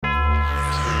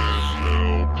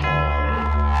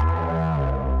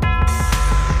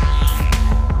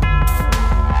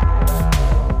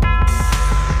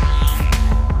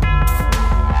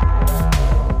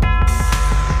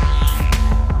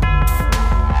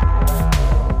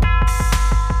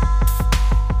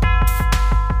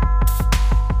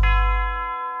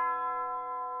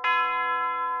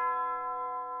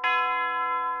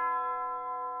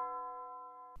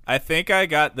I think I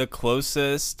got the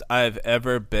closest I've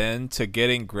ever been to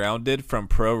getting grounded from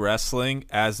pro wrestling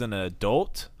as an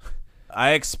adult.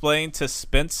 I explained to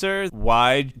Spencer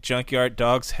why Junkyard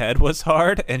Dog's head was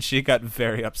hard, and she got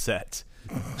very upset.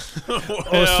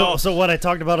 So what I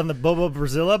talked about in the Bobo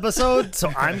Brazil episode?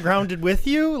 So I'm grounded with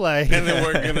you? Like, and then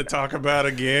we're going to talk about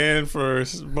again for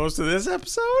most of this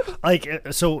episode? Like,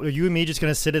 so are you and me just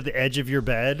going to sit at the edge of your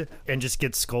bed and just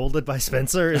get scolded by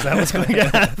Spencer? Is that what's going to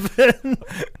happen?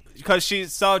 Because she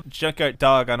saw Junkyard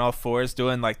Dog on all fours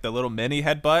doing like the little mini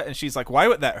headbutt, and she's like, why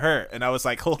would that hurt? And I was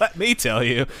like, let me tell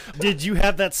you. Did you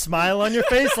have that smile on your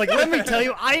face? Like, let me tell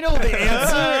you, I know the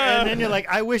answer. And then you're like,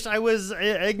 I wish I was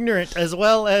ignorant as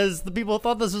well as the people who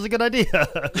thought this was a good idea.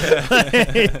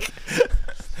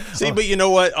 See, but you know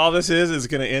what? All this is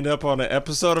going to end up on an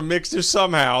episode of Mixer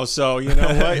somehow. So, you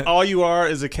know what? All you are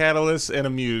is a catalyst and a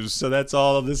muse. So that's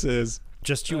all this is.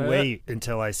 Just you wait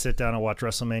until I sit down and watch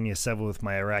WrestleMania 7 with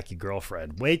my Iraqi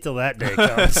girlfriend. Wait till that day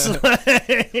comes.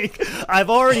 Like,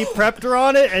 I've already prepped her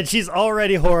on it, and she's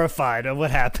already horrified of what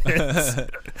happens.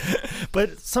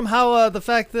 But somehow the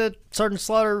fact that Sergeant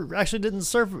Slaughter actually didn't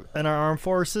serve in our armed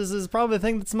forces is probably the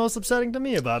thing that's most upsetting to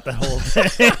me about that whole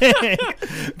thing.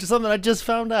 Just something I just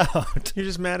found out. You're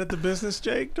just mad at the business,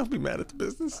 Jake? Don't be mad at the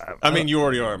business. I mean, you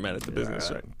already are mad at the business,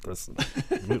 right? Listen,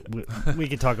 we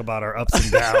can talk about our ups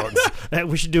and downs.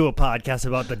 We should do a podcast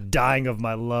about the dying of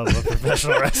my love of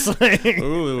professional wrestling.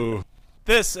 Ooh.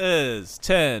 This is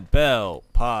 10 Bell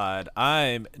Pod.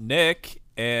 I'm Nick,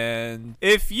 and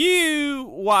if you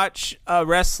watch a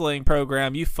wrestling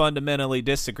program you fundamentally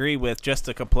disagree with just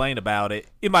to complain about it,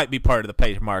 you might be part of the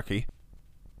patriarchy.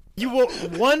 You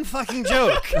one fucking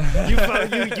joke. You're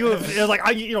like,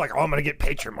 oh, I'm gonna get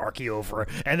patriarchy over,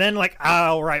 and then like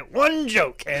I'll write one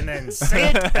joke and then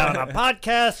say it on a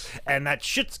podcast, and that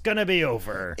shit's gonna be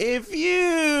over. If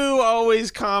you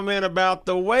always comment about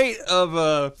the weight of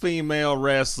a female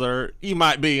wrestler, you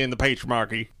might be in the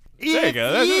patriarchy. There you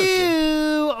go. If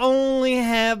you only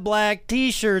have black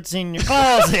T-shirts in your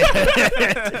closet,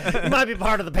 you might be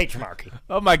part of the patriarchy.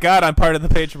 Oh my God, I'm part of the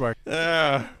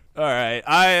patriarchy. All right,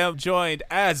 I am joined,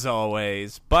 as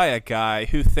always, by a guy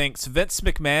who thinks Vince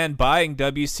McMahon buying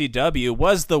WCW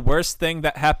was the worst thing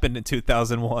that happened in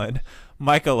 2001,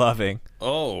 Micah Loving.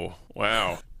 Oh,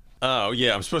 wow. Oh,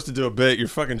 yeah, I'm supposed to do a bit. Your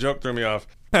fucking joke threw me off.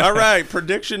 All right,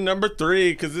 prediction number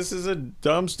 3, because this is a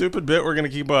dumb, stupid bit we're going to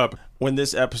keep up. When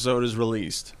this episode is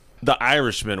released, The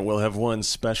Irishman will have won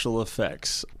special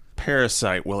effects.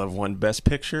 Parasite will have won Best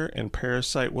Picture, and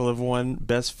Parasite will have won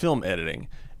Best Film Editing.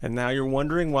 And now you're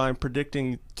wondering why I'm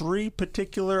predicting 3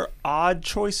 particular odd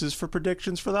choices for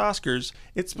predictions for the Oscars.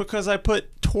 It's because I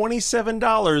put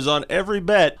 $27 on every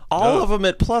bet, all of them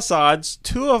at plus odds,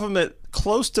 2 of them at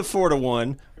close to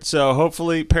 4-1. So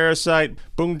hopefully Parasite,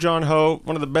 Bong Joon-ho,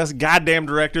 one of the best goddamn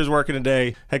directors working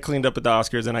today, had cleaned up at the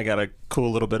Oscars, and I got a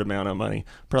cool little bit amount of money.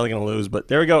 Probably going to lose, but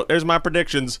there we go. There's my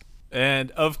predictions.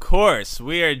 And, of course,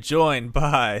 we are joined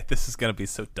by... This is going to be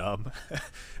so dumb.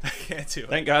 I can't do it.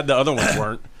 Thank God the other ones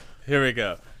weren't. Here we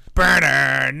go.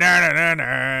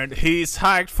 He's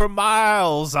hiked for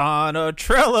miles on a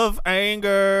trail of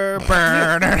anger.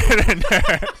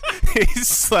 He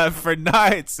slept for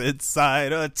nights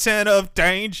inside a tent of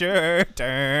danger.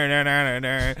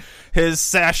 His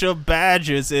sash of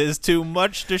badges is too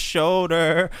much to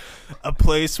shoulder. A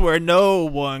place where no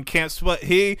one camps, but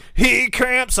he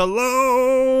camps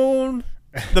alone.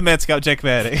 The Man Scout Jake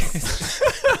Manning.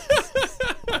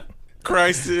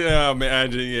 Christ,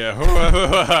 imagine, yeah.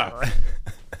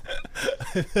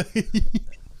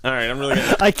 All right, I'm really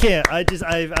gonna... I can't. I just,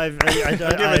 I've give him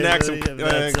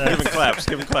claps.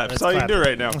 Give him claps. That's all you can do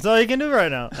right now. That's all you can do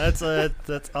right now. That's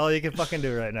all you can fucking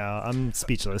do right now. I'm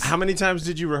speechless. How many times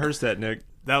did you rehearse that, Nick?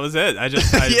 That was it. I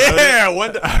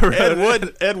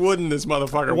Ed Wooden, this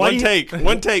motherfucker. One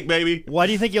take, baby. Why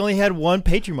do you think you only had one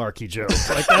patriarchy joke?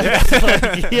 Like that,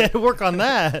 like, you had to work on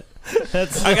that.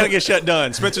 I gotta get shit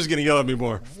done. Spencer's gonna yell at me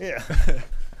more. Yeah.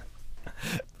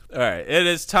 All right, it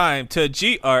is time to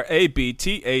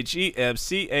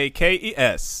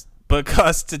GRABTHEMCAKES,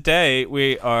 because today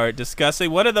we are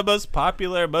discussing one of the most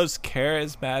popular, most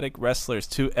charismatic wrestlers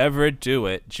to ever do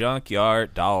it,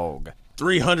 Junkyard Dog.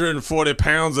 340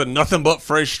 pounds of nothing but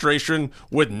frustration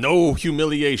with no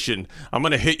humiliation. I'm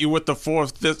going to hit you with the 4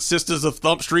 Sisters of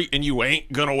Thump Street and you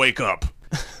ain't going to wake up.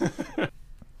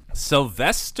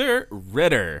 Sylvester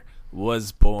Ritter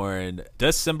was born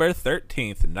December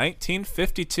 13th,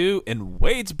 1952 in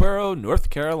Wadesboro, North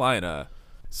Carolina.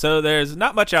 So there's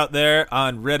not much out there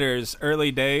on Ritter's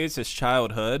early days, his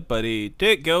childhood, but he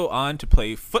did go on to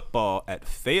play football at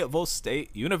Fayetteville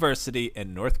State University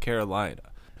in North Carolina.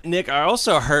 Nick, I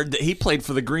also heard that he played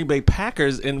for the Green Bay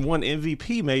Packers and won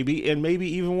MVP maybe, and maybe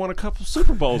even won a couple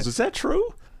Super Bowls. Is that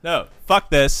true? No, fuck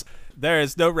this. There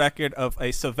is no record of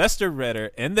a Sylvester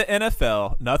Ritter in the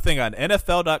NFL, nothing on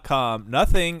NFL.com,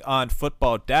 nothing on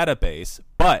Football Database,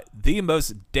 but the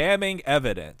most damning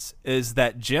evidence is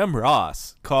that Jim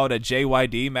Ross called a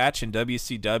JYD match in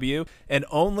WCW and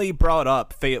only brought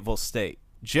up Fayetteville State.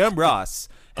 Jim Ross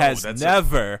has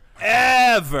never,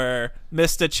 ever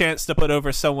missed a chance to put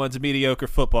over someone's mediocre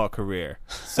football career.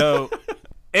 So,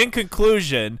 in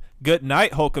conclusion, good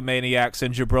night, Hulkamaniacs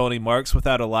and jabroni marks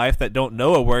without a life that don't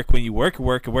know a work when you work and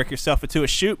work yourself into a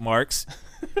shoot, marks.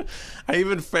 I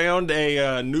even found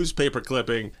a newspaper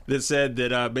clipping that said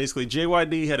that basically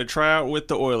JYD had a tryout with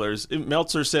the Oilers.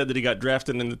 Meltzer said that he got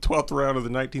drafted in the 12th round of the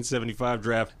 1975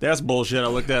 draft. That's bullshit. I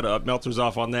looked that up. Meltzer's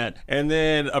off on that. And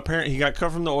then apparently he got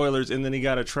cut from the Oilers, and then he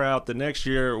got a tryout the next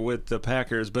year with the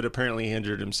Packers, but apparently he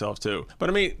injured himself too. But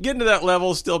I mean, getting to that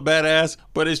level is still badass,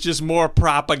 but it's just more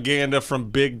propaganda from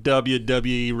big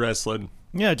WWE wrestling.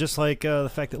 Yeah, just like the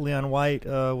fact that Leon White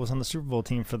was on the Super Bowl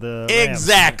team for the Rams.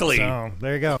 Exactly. So,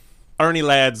 there you go. Ernie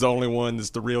Ladd's the only one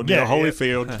that's the real deal. Yeah,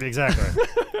 Holyfield. Exactly.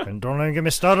 And don't even get me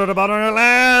started about Ernie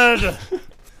Ladd.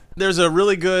 There's a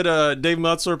really good Dave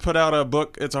Meltzer put out a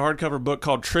book. It's a hardcover book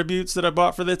called Tributes that I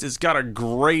bought for this. It's got a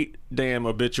great damn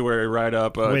obituary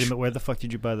write-up. Wait a minute, where the fuck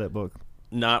did you buy that book?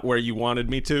 Not where you wanted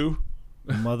me to.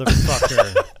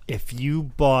 Motherfucker. If you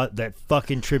bought that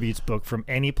fucking tributes book from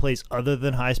any place other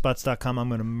than highspots.com, I'm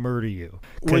going to murder you.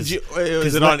 Is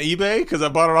it on eBay? Because I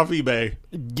bought it off eBay.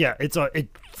 Yeah, it's fucking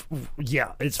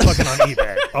on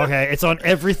eBay. Okay, it's on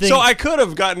everything. So I could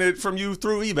have gotten it from you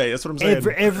through eBay. That's what I'm saying.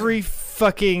 Every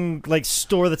fucking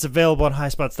store that's available on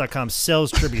highspots.com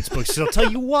sells tributes books. So I'll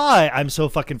tell you why I'm so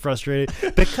fucking frustrated.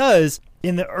 Because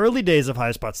in the early days of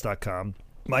highspots.com,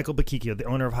 Michael Bakikio, the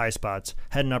owner of High Spots,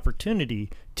 had an opportunity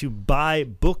to buy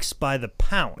books by the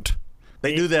pound.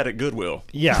 They do that at Goodwill.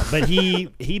 Yeah, but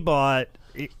he bought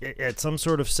at some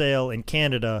sort of sale in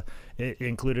Canada. It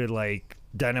included like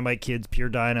Dynamite Kids, Pure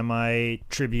Dynamite,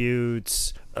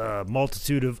 tributes, a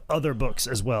multitude of other books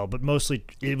as well. But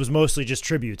it was mostly just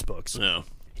tributes books. No.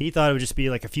 He thought it would just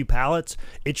be like a few pallets.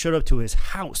 It showed up to his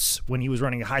house when he was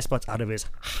running High Spots out of his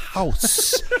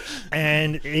house.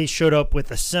 And he showed up with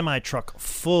a semi-truck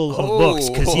full of books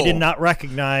because he did not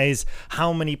recognize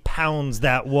how many pounds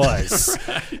that was.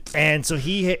 Right. And so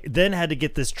he then had to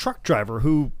get this truck driver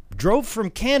who drove from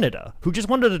Canada, who just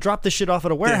wanted to drop this shit off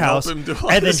at a warehouse, and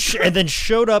then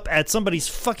showed up at somebody's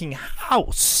fucking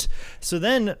house. So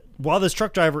then, while this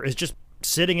truck driver is just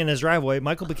sitting in his driveway,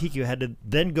 Michael Bakikio had to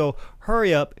then go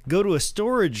hurry up, go to a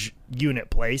storage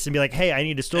unit place and be like, hey, I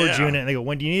need a storage unit. And they go,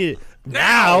 when do you need it?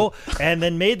 Now. And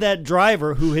then made that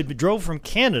driver who had drove from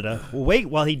Canada wait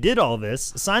while he did all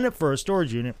this, sign up for a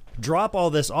storage unit, drop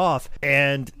all this off,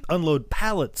 and unload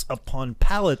pallets upon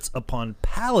pallets upon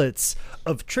pallets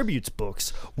of tributes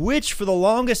books, which for the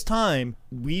longest time,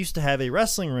 we used to have a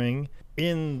wrestling ring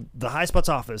in the High Spots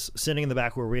office, sitting in the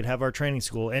back where we'd have our training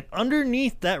school, and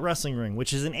underneath that wrestling ring,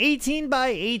 which is an 18 by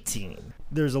 18,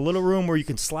 there's a little room where you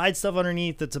can slide stuff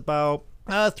underneath that's about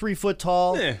 3 foot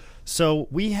tall. Yeah. So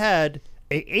we had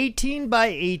a 18 by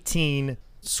 18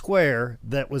 square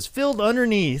that was filled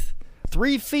underneath,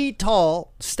 3 feet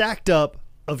tall, stacked up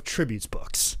of tributes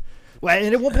books.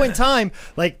 And at one point in time,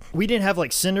 like, we didn't have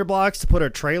like cinder blocks to put our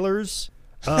trailers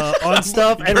on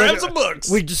stuff, and grab some books.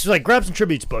 We just like grab some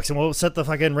tributes books, and we'll set the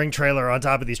fucking ring trailer on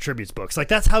top of these tributes books. Like,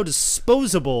 that's how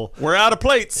disposable. We're out of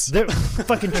plates.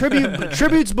 Fucking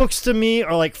tributes books to me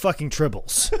are like fucking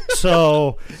tribbles.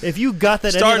 So if you got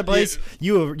that any other place,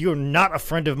 you are not a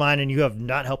friend of mine, and you have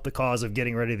not helped the cause of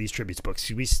getting rid of these tributes books.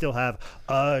 We still have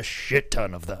a shit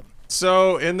ton of them.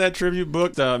 So in that tribute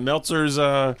book, Meltzer's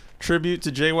tribute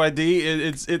to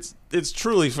JYD, it's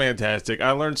truly fantastic.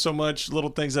 I learned so much, little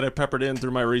things that I peppered in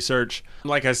through my research.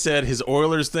 Like I said, his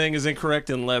Oilers thing is incorrect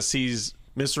unless he's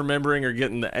misremembering or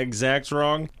getting the exacts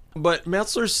wrong. But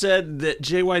Meltzer said that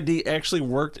JYD actually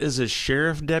worked as a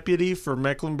sheriff deputy for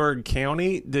Mecklenburg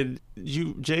County. Did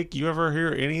you, Jake, you ever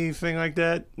hear anything like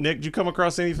that? Nick, did you come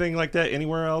across anything like that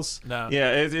anywhere else? No.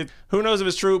 Yeah, who knows if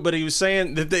it's true, but he was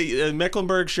saying that the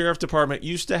Mecklenburg Sheriff Department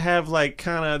used to have like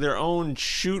kind of their own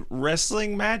shoot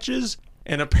wrestling matches,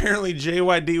 and apparently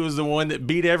JYD was the one that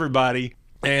beat everybody,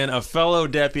 and a fellow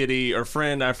deputy or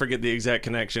friend, I forget the exact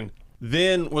connection,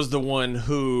 then was the one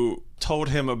who told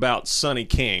him about Sonny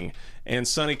King. And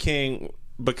Sonny King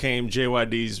became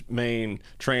JYD's main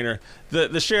trainer.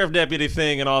 The sheriff deputy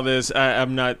thing and all this,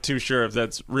 I'm not too sure if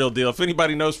that's real deal. If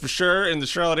anybody knows for sure in the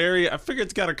Charlotte area, I figure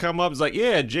it's got to come up. It's like,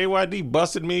 yeah, JYD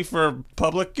busted me for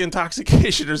public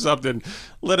intoxication or something.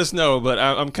 Let us know. But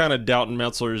I'm kind of doubting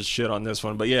Meltzer's shit on this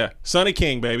one. But yeah, Sonny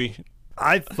King, baby.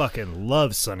 I fucking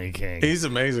love Sonny King. He's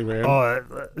amazing, man.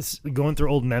 Going through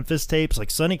old Memphis tapes,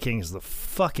 like Sonny King is the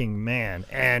fucking man.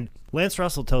 And Lance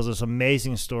Russell tells us an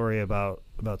amazing story about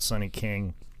Sonny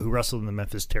King, who wrestled in the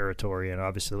Memphis territory, and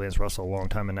obviously Lance Russell, a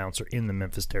longtime announcer in the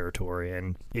Memphis territory.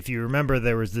 And if you remember,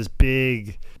 there was this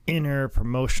big inner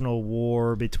promotional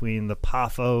war between the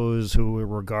Paphos, who were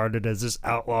regarded as this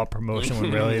outlaw promotion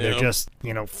when really they're just,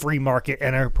 free market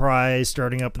enterprise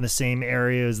starting up in the same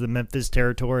area as the Memphis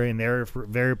territory, and they're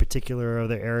very particular of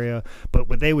their area. But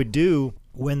what they would do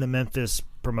when the Memphis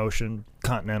promotion,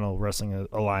 Continental Wrestling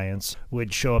Alliance,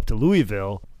 would show up to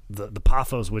Louisville, the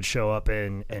Paphos would show up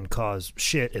and cause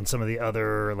shit, and some of the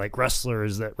other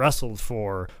wrestlers that wrestled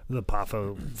for the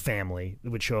Papho family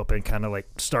would show up and kind of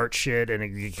start shit, and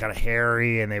it'd get kind of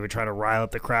hairy, and they would try to rile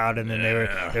up the crowd, and then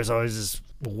there's always this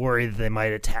worry that they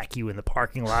might attack you in the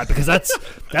parking lot, because that's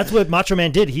what Macho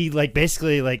Man did. He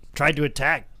basically tried to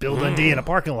attack Bill Dundee in a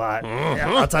parking lot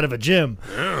outside of a gym.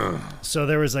 So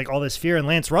there was all this fear, and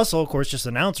Lance Russell, of course, just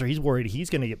announcer, he's worried he's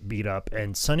going to get beat up,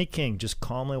 and Sonny King just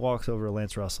calmly walks over to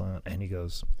Lance Russell and he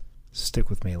goes, "Stick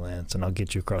with me, Lance, and I'll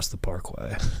get you across the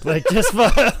parkway." Like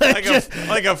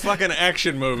a fucking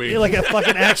action movie. Like a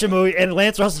fucking action movie. And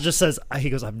Lance Russell just says, he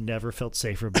goes, "I've never felt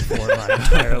safer before in my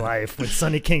entire life." When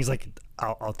Sonny King's like,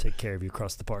 I'll take care of you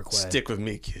across the parkway. Stick with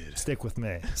me, kid. Stick with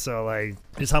me. So,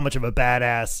 just how much of a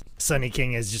badass Sonny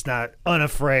King is, just not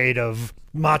unafraid of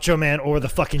Macho Man or the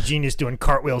fucking Genius doing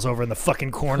cartwheels over in the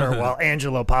fucking corner while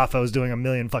Angelo Paffo's doing a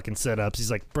million fucking sit-ups.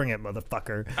 He's like, "Bring it,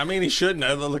 motherfucker." I mean, he shouldn't.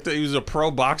 I looked at he was a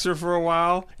pro boxer for a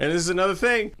while. And this is another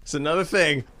thing. It's another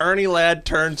thing. Ernie Ladd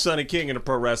turned Sonny King into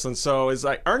pro wrestling. So it's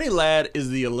like Ernie Ladd is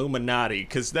the Illuminati,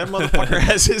 because that motherfucker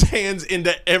has his hands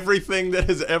into everything that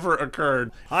has ever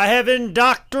occurred. I have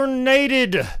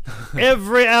indoctrinated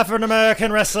every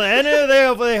African-American wrestler. Any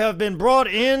they have been brought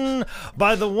in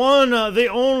by the one, the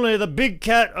only, the big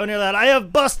cat Ernie Ladd. I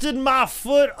have busted my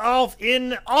foot off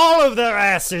in all of their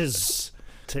asses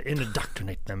to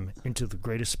indoctrinate them into the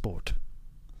greatest sport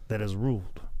that is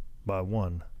ruled by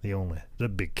one, the only, the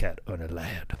big cat Ernie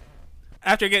Ladd.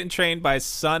 After getting trained by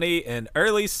Sonny in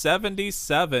early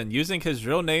 77, using his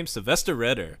real name Sylvester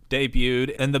Ritter,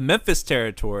 debuted in the Memphis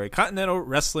territory, Continental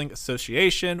Wrestling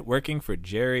Association, working for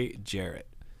Jerry Jarrett.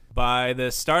 By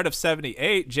the start of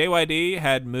 78, JYD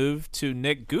had moved to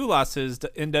Nick Goulas's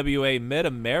NWA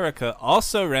Mid-America,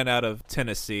 also ran out of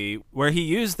Tennessee, where he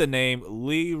used the name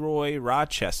Leroy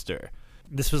Rochester.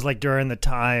 This was during the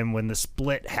time when the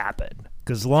split happened.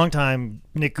 Because a long time,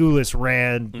 Nick Goulas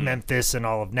ran Memphis and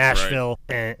all of Nashville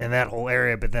and that whole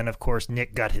area. But then, of course,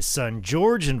 Nick got his son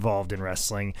George involved in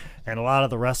wrestling. And a lot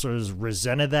of the wrestlers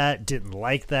resented that, didn't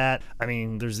like that. I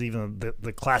mean, there's even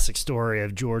the classic story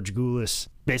of George Goulas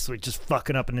basically just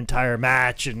fucking up an entire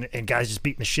match and guys just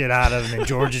beating the shit out of him. And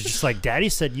George is just like, "Daddy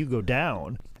said you go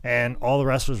down." And all the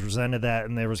wrestlers resented that,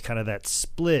 and there was kind of that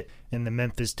split in the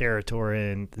Memphis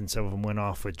territory, and some of them went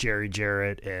off with Jerry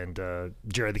Jarrett and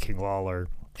Jerry the King Lawler,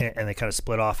 and they kind of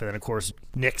split off. And then, of course,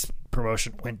 Nick's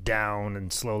promotion went down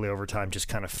and slowly over time just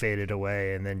kind of faded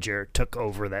away, and then Jarrett took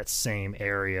over that same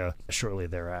area shortly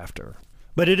thereafter.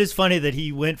 But it is funny that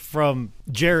he went from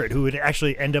Jarrett, who would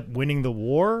actually end up winning the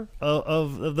war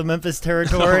of the Memphis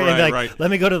territory, and let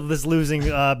me go to this losing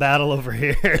battle over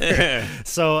here. Yeah.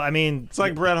 So I mean, it's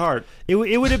like Bret Hart. It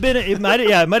would have been it might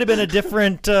have been a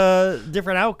different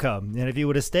outcome, and if he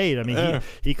would have stayed, I mean,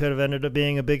 he could have ended up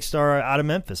being a big star out of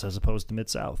Memphis as opposed to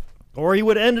Mid-South. Or he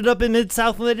would have ended up in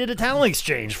Mid-South when they did a talent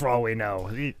exchange, for all we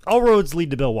know. All roads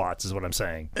lead to Bill Watts, is what I'm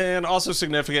saying. And also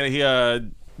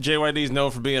significant, JYD's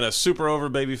known for being a super over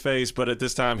babyface, but at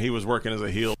this time he was working as a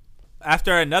heel.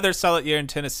 After another solid year in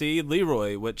Tennessee,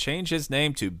 Leroy would change his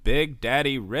name to Big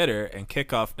Daddy Ritter and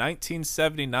kick off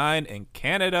 1979 in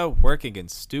Canada, working in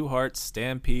Stu Hart's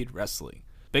Stampede Wrestling.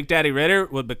 Big Daddy Ritter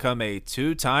would become a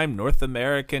two-time North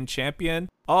American champion,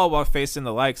 all while facing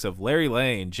the likes of Larry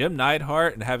Lane, Jim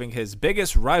Neidhart, and having his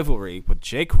biggest rivalry with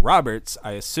Jake Roberts,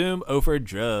 I assume over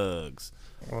drugs.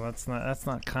 Well, that's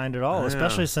not kind at all,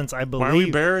 especially since I believe. Why are we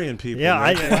burying people? Yeah,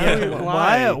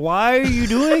 why are you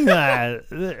doing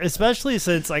that? Especially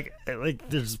since like,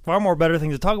 there's far more better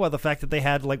things to talk about. The fact that they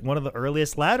had like one of the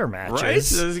earliest ladder matches. Right?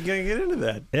 So I was going to get into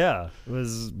that. Yeah, it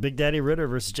was Big Daddy Ritter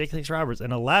versus Jake Thanks Roberts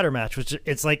in a ladder match, which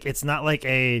it's not like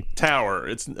a tower.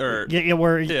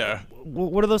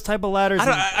 What are those type of ladders?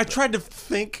 I tried to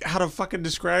think how to fucking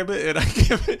describe it, and I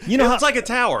can't. It's like a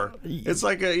tower. It's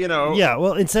like a Yeah,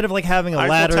 well, instead of like having a Eiffel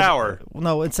ladder Tower.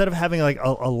 No, instead of having like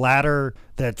a ladder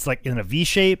that's like in a V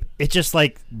shape, it's just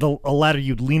like a ladder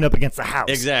you'd lean up against a house.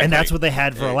 Exactly. And that's what they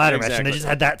had for a ladder match, and they Exactly. just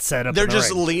had that set up. They're in the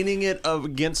just ring. leaning it up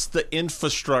against the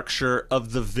infrastructure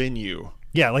of the venue.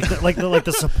 Yeah, like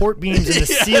the support beams in the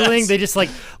ceiling, they just like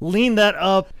lean that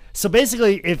up. So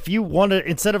basically, if you want to,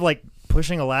 instead of like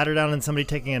pushing a ladder down and somebody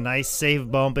taking a nice safe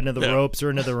bump into the ropes or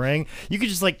into the ring, you could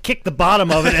just like kick the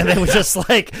bottom of it and they would just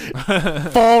like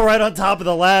fall right on top of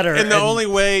the ladder. And the only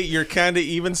way you're kind of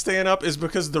even staying up is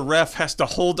because the ref has to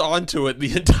hold on to it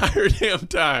the entire damn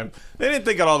time. They didn't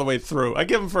think it all the way through. I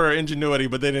give them for ingenuity,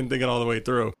 but they didn't think it all the way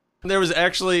through. There was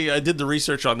actually, I did the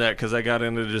research on that because I got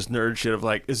into this nerd shit of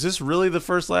like, is this really the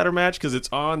first ladder match? Because it's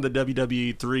on the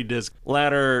WWE 3-disc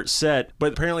ladder set.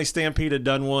 But apparently Stampede had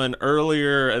done one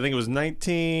earlier, I think it was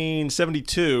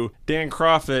 1972. Dan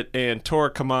Crawford and Tor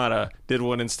Kamada did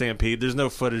one in Stampede. There's no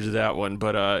footage of that one.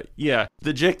 But yeah,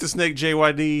 the Jake the Snake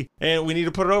JYD, and we need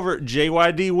to put it over,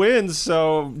 JYD wins.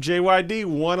 So JYD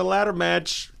won a ladder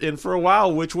match in for a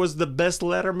while, which was the best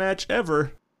ladder match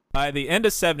ever. By the end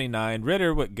of 79,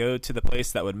 Ritter would go to the place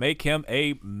that would make him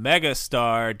a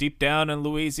megastar deep down in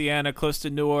Louisiana, close to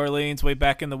New Orleans, way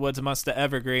back in the woods amongst the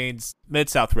evergreens,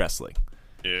 Mid-South Wrestling.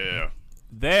 Yeah.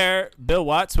 There, Bill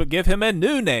Watts would give him a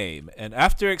new name, and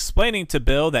after explaining to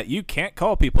Bill that you can't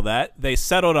call people that, they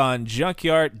settled on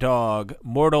Junkyard Dog,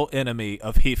 mortal enemy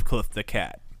of Heathcliff the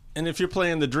Cat. And if you're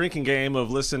playing the drinking game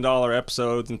of listening to all our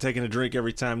episodes and taking a drink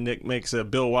every time Nick makes a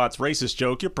Bill Watts racist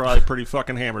joke, you're probably pretty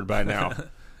fucking hammered by now.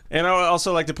 And I would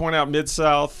also like to point out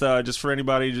Mid-South, just for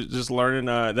anybody just learning,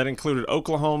 that included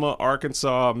Oklahoma,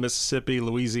 Arkansas, Mississippi,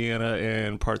 Louisiana,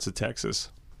 and parts of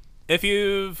Texas. If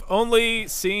you've only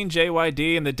seen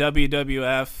JYD in the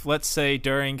WWF, let's say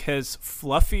during his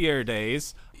fluffier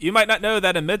days, you might not know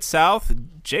that in Mid-South,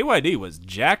 JYD was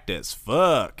jacked as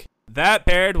fuck. That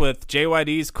paired with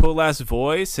JYD's cool-ass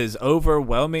voice, his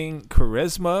overwhelming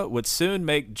charisma, would soon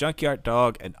make Junkyard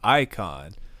Dog an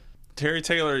icon. Terry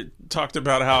Taylor talked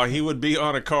about how he would be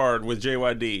on a card with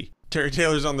JYD. Terry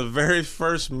Taylor's on the very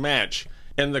first match,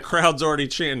 and the crowd's already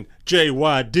chanting,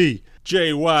 JYD,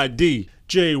 JYD,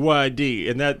 JYD.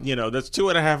 And that, that's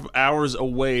 2.5 hours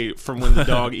away from when the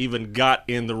dog even got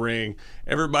in the ring.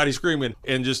 Everybody screaming,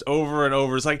 and just over and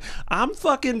over. It's like, I'm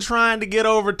fucking trying to get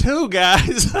over too,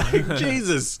 guys. Like,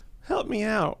 Jesus, help me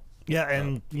out. Yeah,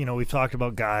 and, we've talked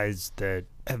about guys that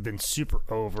have been super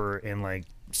over in, like,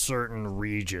 certain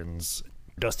regions.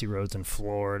 Dusty Rhodes in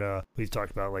Florida. We've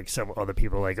talked about like several other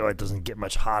people like, it doesn't get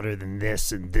much hotter than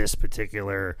this in this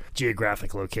particular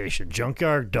geographic location.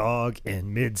 Junkyard Dog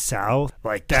in Mid-South,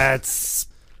 like that's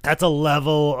a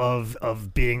level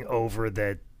of being over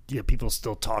that people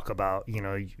still talk about. When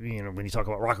you talk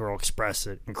about Rock and Roll Express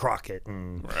and Crockett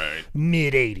and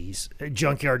mid 80s,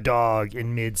 Junkyard Dog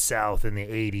in Mid-South in the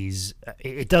 80s,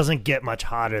 it doesn't get much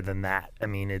hotter than that. I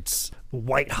mean, it's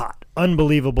white hot,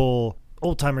 unbelievable.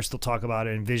 Old timers still talk about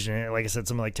it, envision it. Like I said,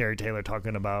 someone like Terry Taylor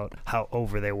talking about how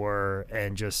over they were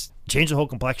and just change the whole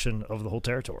complexion of the whole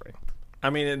territory. I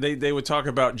mean, they would talk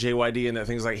about JYD and that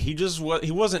things like he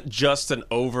wasn't just an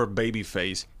over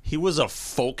babyface. He was a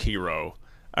folk hero.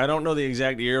 I don't know the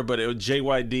exact year, but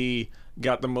JYD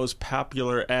got the most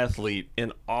popular athlete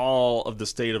in all of the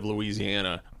state of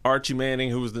Louisiana. Archie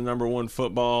Manning, who was the #1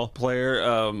 football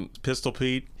player, Pistol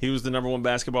Pete, he was the #1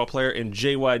 basketball player, and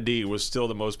JYD was still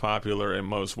the most popular and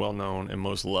most well-known and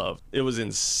most loved. It was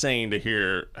insane to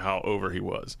hear how over he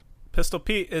was. Pistol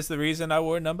Pete is the reason I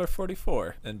wore number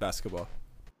 44 in basketball.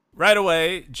 Right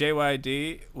away,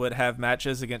 JYD would have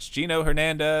matches against Gino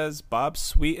Hernandez, Bob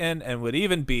Sweeten, and would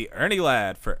even beat Ernie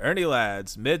Ladd for Ernie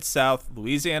Ladd's Mid-South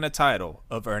Louisiana title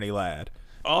of Ernie Ladd.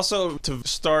 Also, to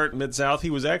start Mid-South, he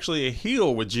was actually a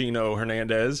heel with Gino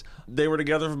Hernandez. They were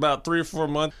together for about 3 or 4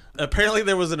 months. Apparently,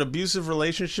 there was an abusive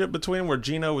relationship between them where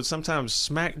Gino would sometimes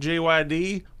smack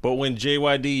JYD, but when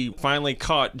JYD finally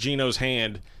caught Gino's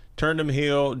hand, turned him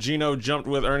heel, Gino jumped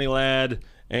with Ernie Ladd,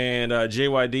 and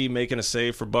JYD making a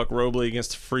save for Buck Robley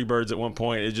against the Freebirds at one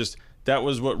point. That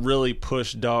was what really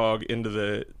pushed Dog into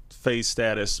the face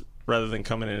status rather than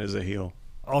coming in as a heel.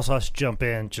 Also, I should jump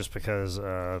in just because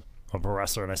I'm a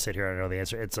wrestler and I sit here and I know the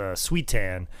answer. It's Sweet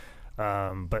Tan,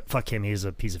 but fuck him. He's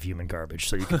a piece of human garbage,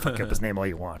 so you can fuck up his name all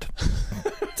you want.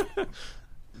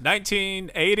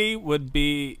 1980 would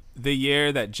be the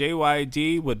year that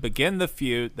JYD would begin the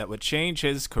feud that would change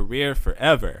his career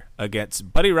forever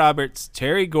against Buddy Roberts,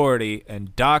 Terry Gordy,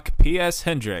 and Doc P.S.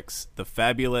 Hendricks, the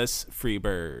Fabulous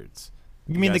Freebirds.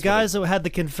 You mean the guys that had the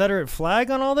Confederate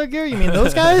flag on all their gear? You mean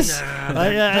those guys? Back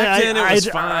then it was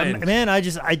fine. Man, I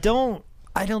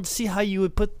don't see how you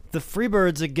would put the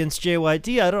Freebirds against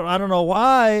JYD. I don't know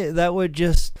why that would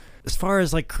just, as far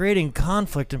as like creating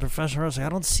conflict in professional wrestling, I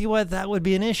don't see why that would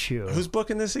be an issue. Who's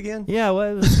booking this again? Yeah,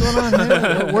 what's going on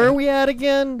here? Where are we at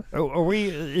again? Are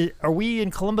we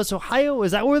in Columbus, Ohio?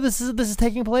 Is that where this is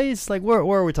taking place? Like, where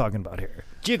are we talking about here?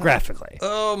 Geographically.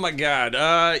 Oh my God.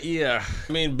 Yeah.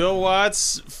 I mean, Bill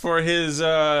Watts, for his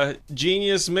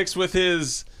genius mixed with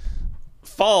his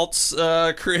faults,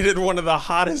 created one of the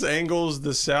hottest angles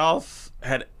the South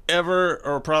had ever,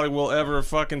 or probably will ever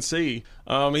fucking see.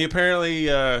 He apparently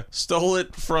stole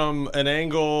it from an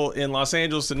angle in Los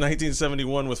Angeles in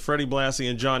 1971 with Freddie Blassie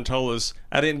and John Tolis.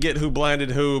 I didn't get who blinded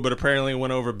who, but apparently it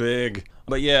went over big.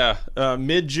 But yeah,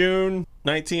 mid-June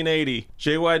 1980,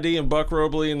 JYD and Buck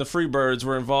Robley and the Freebirds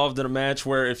were involved in a match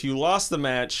where if you lost the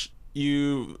match,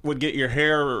 you would get your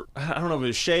hair, I don't know if it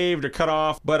was shaved or cut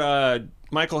off, but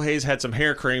Michael Hayes had some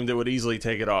hair cream that would easily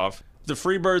take it off. The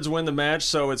Freebirds win the match,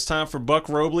 so it's time for Buck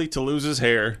Robley to lose his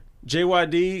hair.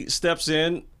 JYD steps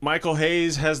in. Michael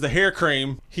Hayes has the hair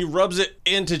cream. He rubs it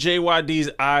into JYD's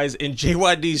eyes, and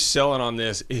JYD's selling on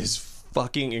this is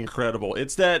fucking incredible.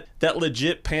 It's that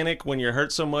legit panic when you're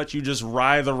hurt so much you just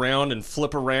writhe around and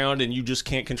flip around and you just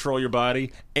can't control your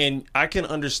body. And I can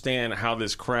understand how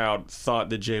this crowd thought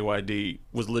that JYD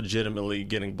was legitimately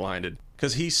getting blinded,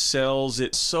 because he sells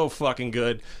it so fucking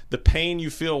good. The pain you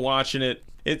feel watching it.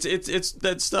 It's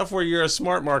that stuff where you're a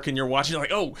smart mark and you're watching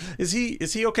like, oh, is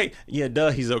he okay? Yeah, duh,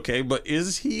 he's okay, but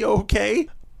is he okay?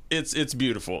 It's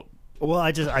beautiful. Well,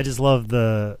 I just love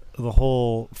the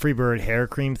whole Freebird hair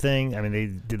cream thing. I mean, they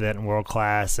did that in World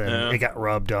Class, and it got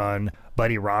rubbed on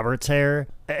Buddy Roberts' hair.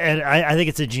 And I think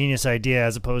it's a genius idea,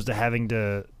 as opposed to having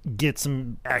to get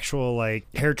some actual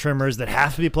like hair trimmers that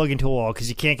have to be plugged into a wall, because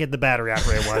you can't get the battery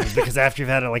operated ones, because after you've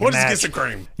had it like a match, just get some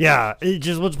cream. Yeah,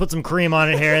 let's put some cream on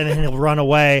it here, and then he'll run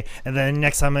away. And then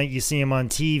next time you see him on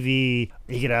TV,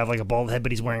 he could have like a bald head,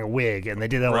 but he's wearing a wig. And they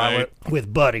did that a lot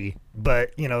with Buddy.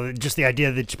 But you know, just the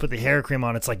idea that you put the hair cream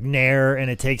on, it's like Nair,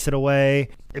 and it takes it away.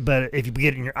 But if you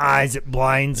get it in your eyes, it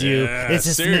blinds you. Yeah,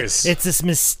 it's this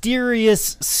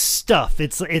mysterious stuff.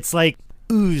 It's like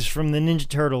ooze from the Ninja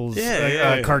Turtles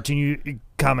cartoon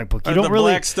comic book. You don't the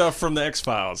really black stuff from the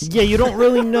X-Files. Yeah, you don't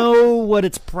really know what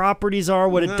its properties are,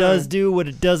 what it does do, what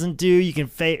it doesn't do. You can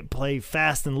play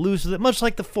fast and loose with it, much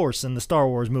like the Force in the Star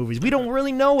Wars movies. We don't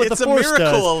really know what the Force does. It's a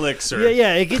miracle elixir.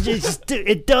 Yeah,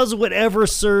 it does whatever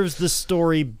serves the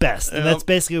story best, and that's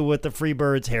basically what the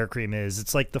Freebird's hair cream is.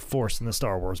 It's like the Force in the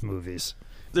Star Wars movies.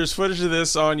 There's footage of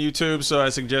this on YouTube, so I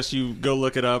suggest you go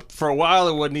look it up. For a while,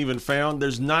 it wasn't even found.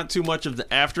 There's not too much of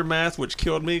the aftermath, which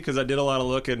killed me because I did a lot of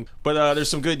looking. But there's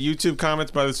some good YouTube comments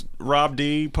by this Rob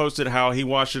D. Posted how he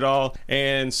watched it all.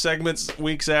 And segments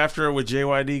weeks after with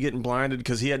JYD getting blinded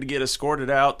because he had to get escorted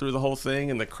out through the whole thing,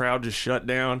 and the crowd just shut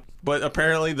down. But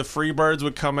apparently the Freebirds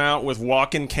would come out with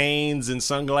walking canes and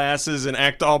sunglasses and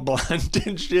act all blind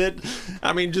and shit.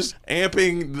 I mean, just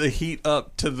amping the heat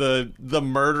up to the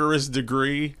murderous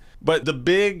degree. But the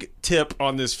big tip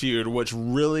on this feud, which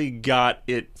really got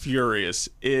it furious,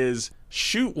 is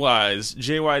shoot-wise,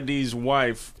 JYD's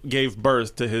wife gave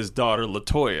birth to his daughter,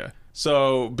 LaToya.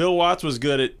 So Bill Watts was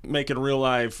good at making real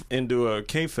life into a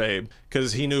kayfabe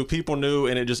because he knew people knew,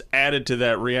 and it just added to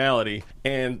that reality.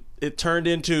 And it turned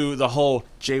into the whole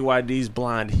JYD's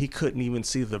blind. He couldn't even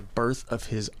see the birth of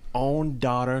his own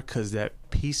daughter because that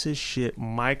piece of shit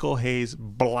Michael Hayes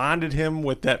blinded him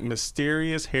with that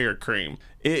mysterious hair cream.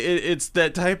 It's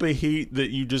that type of heat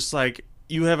that you just like,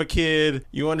 you have a kid,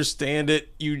 you understand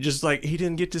it, you just like, he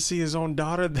didn't get to see his own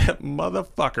daughter, that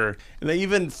motherfucker. And they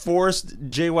even forced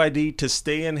JYD to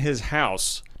stay in his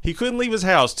house. He couldn't leave his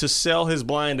house to sell his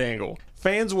blind angle.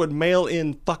 Fans would mail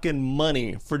in fucking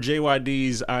money for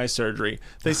JYD's eye surgery.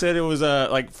 They said it was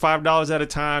like $5 at a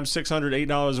time, $600,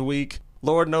 $8 a week.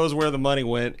 Lord knows where the money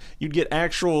went. You'd get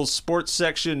actual sports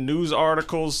section news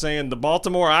articles saying the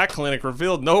Baltimore Eye Clinic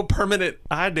revealed no permanent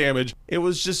eye damage. It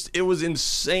was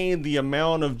insane, the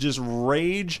amount of just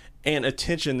rage and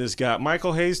attention this got.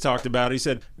 Michael Hayes talked about it. He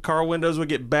said car windows would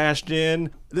get bashed in.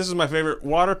 This is my favorite.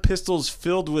 Water pistols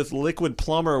filled with liquid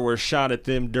plumber were shot at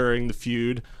them during the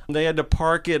feud. They had to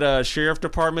park at sheriff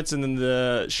departments, and then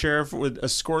the sheriff would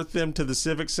escort them to the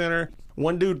civic center.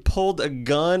 One dude pulled a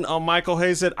gun on Michael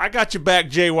Hayes, said, "I got your back,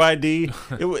 JYD."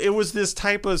 It was this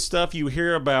type of stuff you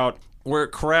hear about where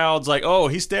crowds like, oh,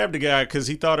 he stabbed a guy because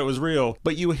he thought it was real.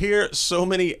 But you hear so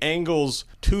many angles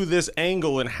to this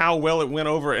angle and how well it went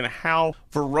over and how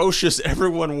ferocious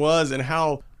everyone was and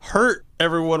how hurt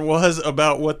everyone was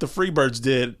about what the Freebirds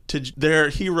did to their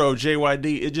hero,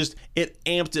 JYD. It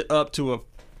amped it up to a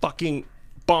fucking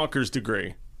bonkers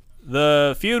degree.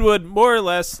 The feud would more or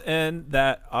less end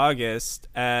that August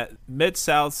at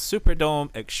Mid-South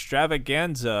Superdome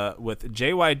Extravaganza with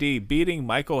JYD beating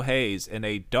Michael Hayes in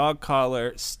a dog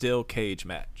collar steel cage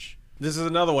match. This is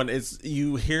another one.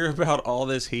 You hear about all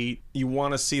this heat, you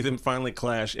want to see them finally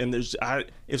clash, and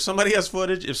if somebody has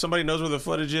footage, if somebody knows where the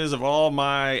footage is of all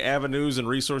my avenues and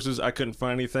resources, I couldn't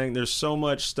find anything. There's so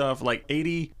much stuff like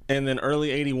 80 and then early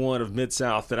 81 of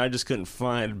Mid-South that I just couldn't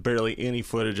find barely any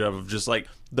footage of just like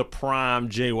the prime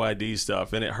JYD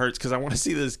stuff, and it hurts because I want to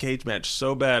see this cage match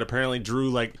so bad. Apparently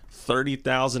drew like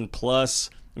 30,000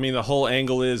 plus. I mean, the whole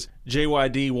angle is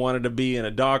JYD wanted to be in a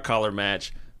dog collar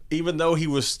match, even though he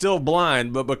was still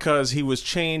blind, but because he was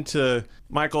chained to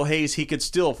Michael Hayes, he could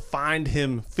still find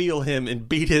him, feel him, and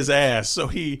beat his ass. So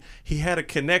he had a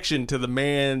connection to the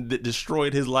man that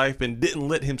destroyed his life and didn't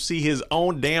let him see his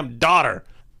own damn daughter.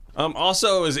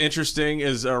 Also, as interesting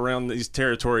as around these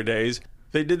territory days,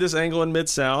 they did this angle in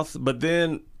Mid-South, but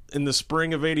then in the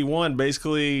spring of 81,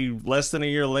 basically less than a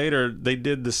year later, they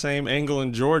did the same angle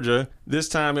in Georgia. This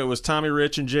time it was Tommy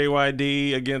Rich and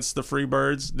JYD against the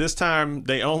Freebirds. This time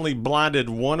they only blinded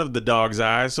one of the dog's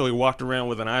eyes, so he walked around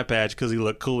with an eye patch because he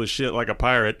looked cool as shit like a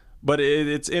pirate. But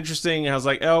it's interesting. I was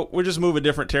like, oh, we'll just move a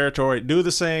different territory, do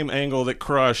the same angle that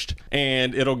crushed,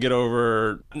 and it'll get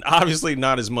over. Obviously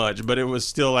not as much, but it was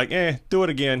still like, do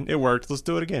it again. It worked. Let's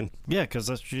do it again. Yeah, because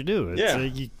that's what you do. Yeah.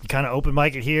 You kind of open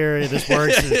mic it here. This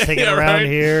works. Take it around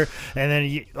here. And then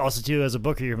you also, too, as a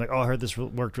booker, you're like, oh, I heard this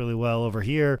worked really well over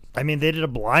here. I mean, they did a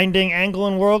blinding angle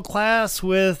in World Class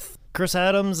with Chris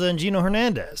Adams and Gino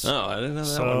Hernandez. Oh, I didn't know that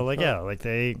So,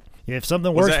 one. if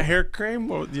something was works... Was that hair cream?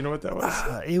 Well, you know what that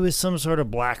was? It was some sort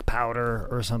of black powder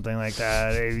or something like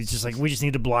that. It was just like, we just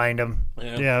need to blind them.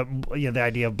 Yeah, the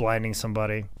idea of blinding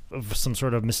somebody of some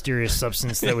sort of mysterious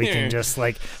substance that we can just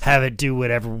like have it do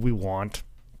whatever we want.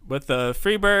 With the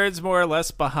Freebirds more or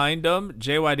less behind them,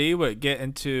 JYD would get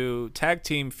into tag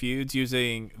team feuds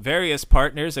using various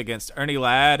partners against Ernie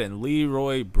Ladd and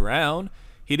Leroy Brown.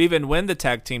 He'd even win the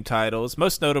tag team titles,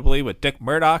 most notably with Dick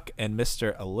Murdoch and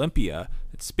Mr. Olympia.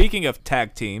 Speaking of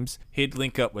tag teams, he'd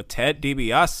link up with Ted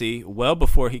DiBiase well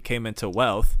before he came into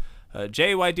Wealth.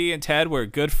 JYD and Ted were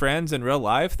good friends in real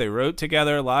life. They rode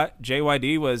together a lot.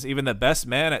 JYD was even the best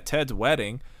man at Ted's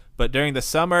wedding. But during the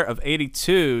summer of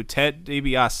 82, Ted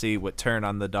DiBiase would turn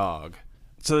on the dog.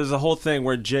 So there's a whole thing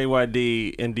where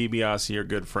JYD and DiBiase are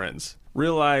good friends.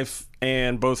 Real life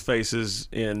and both faces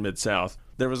in Mid-South.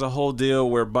 There was a whole deal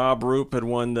where Bob Roop had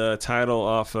won the title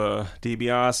off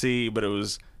DiBiase, but it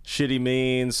was shitty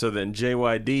mean, so then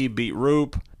JYD beat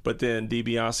Roop, but then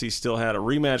DiBiase still had a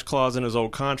rematch clause in his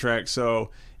old contract,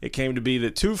 so it came to be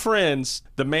that two friends,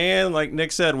 the man, like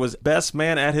Nick said, was best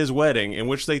man at his wedding, in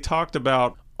which they talked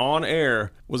about on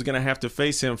air, was going to have to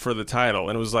face him for the title.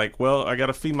 And it was like, well, I got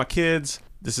to feed my kids.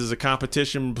 This is a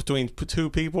competition between two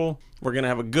people. We're going to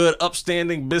have a good,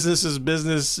 upstanding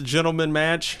business gentleman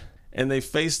match. And they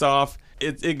faced off.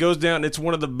 It goes down. It's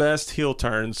one of the best heel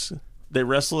turns. They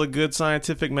wrestle a good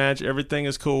scientific match. Everything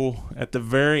is cool. At the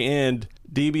very end,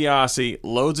 DiBiase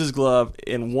loads his glove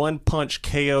and one punch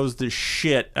KOs the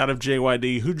shit out of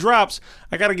JYD, who drops.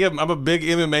 I got to give him, I'm a big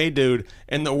MMA dude,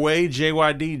 and the way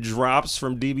JYD drops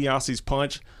from DiBiase's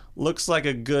punch looks like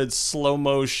a good slow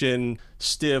motion,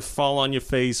 stiff, fall on your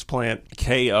face plant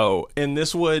KO. And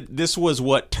this was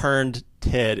what turned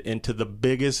Ted into the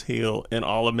biggest heel in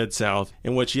all of Mid-South,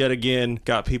 in which yet again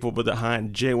got people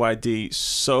behind JYD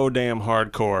so damn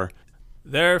hardcore.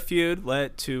 Their feud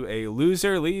led to a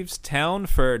loser leaves town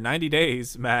for 90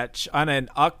 days match on an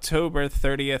October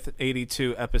 30th,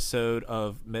 82 episode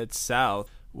of Mid-South,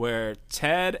 where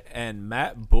Ted and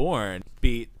Matt Bourne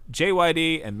beat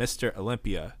JYD and Mr.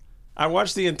 Olympia. I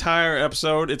watched the entire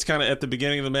episode. It's kind of at the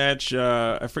beginning of the match.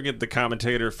 I forget the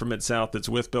commentator from Mid-South that's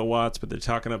with Bill Watts, but they're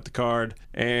talking up the card,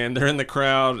 and they're in the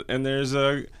crowd, and there's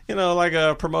like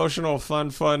a promotional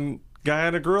fun guy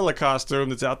in a gorilla costume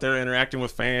that's out there interacting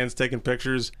with fans, taking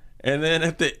pictures. And then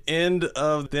at the end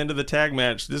of the tag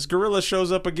match, this gorilla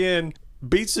shows up again,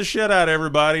 beats the shit out of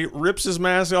everybody, rips his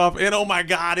mask off, and oh my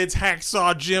God, it's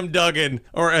Hacksaw Jim Duggan,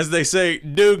 or as they say,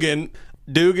 Dugan.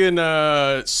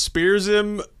 Dugan spears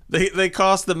him. They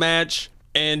cost the match,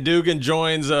 and Dugan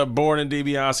joins Bourne and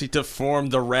DiBiase to form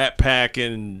the Rat Pack,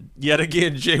 and yet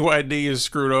again JYD is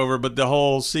screwed over. But the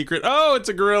whole secret, it's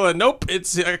a gorilla. Nope,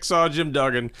 it's Hacksaw Jim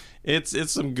Duggan. It's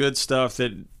some good stuff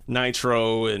that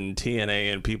Nitro and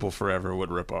TNA and People Forever would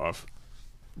rip off.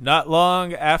 Not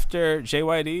long after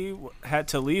JYD had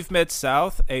to leave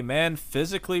Mid-South, a man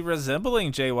physically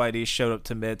resembling JYD showed up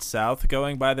to Mid-South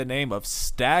going by the name of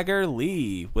Stagger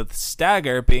Lee, with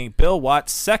stagger being Bill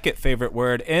Watts' second favorite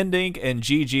word, ending in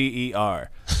GGER.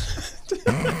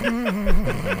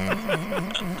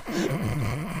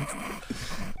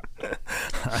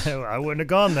 I wouldn't have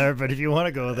gone there, but if you want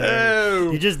to go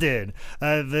there, you just did.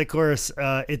 Of course,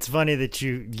 it's funny that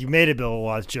you made a Bill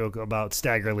Watts joke about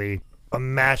Stagger Lee. A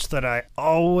match that I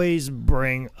always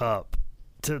bring up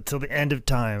till the end of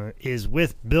time is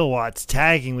with Bill Watts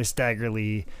tagging with Stagger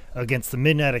Lee against the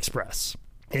Midnight Express.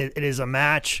 It is a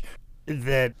match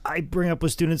that I bring up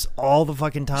with students all the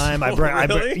fucking time.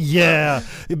 Yeah,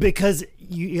 because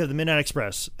you have the Midnight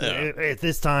Express. Yeah. At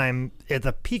this time, at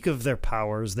the peak of their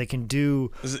powers, they can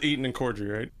do... This is Eaton and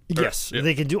Cordry, right? Yes.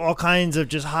 They can do all kinds of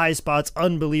just high spots,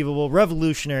 unbelievable,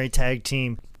 revolutionary tag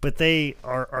team. But they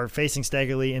are facing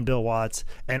Stagger Lee and Bill Watts,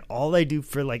 and all they do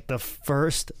for like the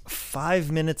first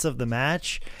 5 minutes of the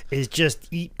match is just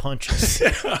eat punches.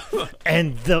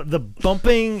 And the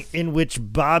bumping in which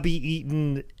Bobby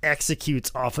Eaton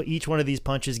executes off of each one of these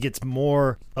punches gets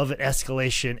more of an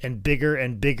escalation and bigger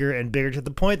and bigger and bigger, to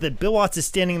the point that Bill Watts is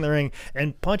standing in the ring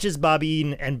and punches Bobby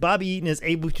Eaton, and Bobby Eaton is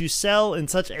able to sell in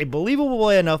such a believable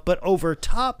way enough, but over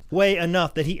top way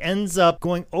enough that he ends up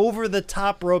going over the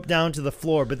top rope down to the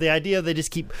floor. But the idea they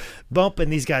just keep bumping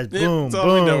these guys, boom,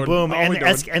 boom, boom, and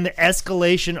the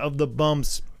escalation of the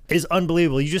bumps is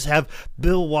unbelievable. You just have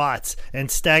Bill Watts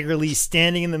and Stagger Lee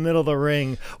standing in the middle of the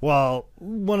ring while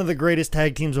one of the greatest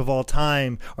tag teams of all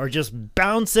time are just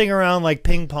bouncing around like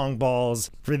ping pong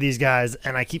balls for these guys.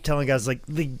 And I keep telling guys, like,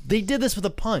 they did this with a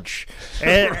punch.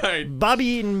 And right. Bobby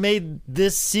Eaton made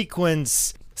this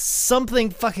sequence something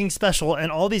fucking special,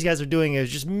 and all these guys are doing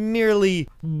is just merely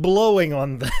blowing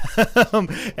on them.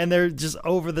 And they're just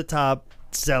over the top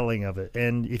selling of it.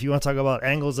 And if you want to talk about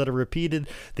angles that are repeated,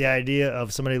 the idea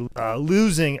of somebody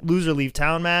loser leave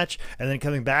town match and then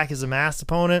coming back as a masked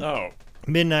opponent.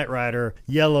 Midnight Rider,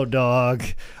 Yellow Dog.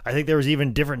 I think there was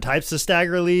even different types of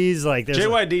Stagger Lees. Like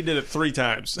JYD did it 3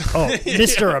 times.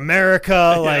 Mr.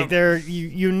 America. Like there,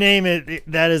 you name it.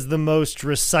 That is the most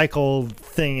recycled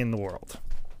thing in the world.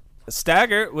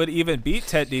 Stagger would even beat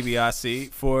Ted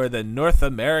DiBiase for the North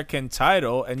American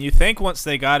title, and you think once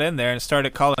they got in there and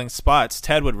started calling spots,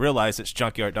 Ted would realize it's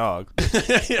Junkyard Dog.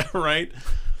 Yeah, right.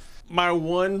 My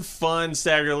one fun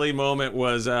Stagger Lee moment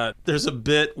was there's a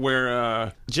bit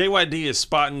where JYD is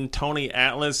spotting Tony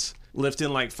Atlas lifting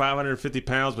like 550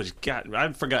 pounds, which, God,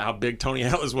 I forgot how big Tony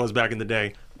Atlas was back in the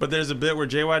day. But there's a bit where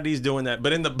JYD's doing that,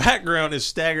 but in the background is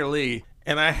Stagger Lee.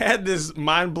 And I had this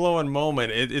mind-blowing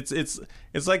moment.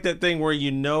 It's like that thing where you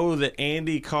know that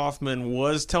Andy Kaufman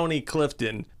was Tony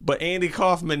Clifton, but Andy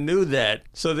Kaufman knew that.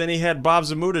 So then he had Bob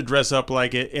Zamuda dress up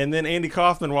like it, and then Andy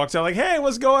Kaufman walks out like, "Hey,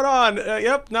 what's going on?"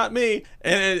 Yep, not me.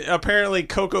 And apparently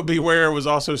Coco Beware was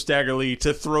also Stagger Lee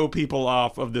to throw people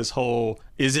off of this whole,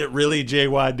 is it really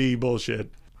JYD bullshit.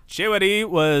 JYD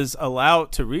was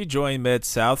allowed to rejoin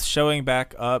Mid-South, showing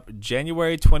back up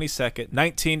January 22nd,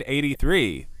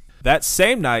 1983. That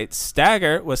same night,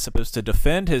 Stagger was supposed to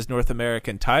defend his North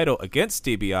American title against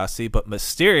DiBiase, but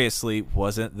mysteriously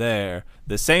wasn't there.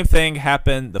 The same thing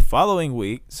happened the following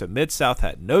week, so Mid-South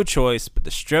had no choice but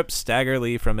to strip Stagger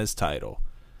Lee from his title.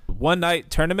 The one-night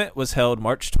tournament was held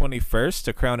March 21st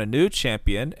to crown a new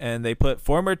champion, and they put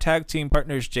former tag team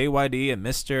partners JYD and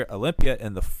Mr. Olympia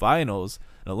in the finals.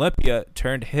 And Olympia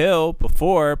turned heel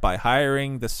before by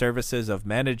hiring the services of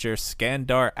manager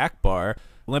Skandar Akbar.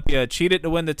 Olympia cheated to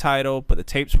win the title, but the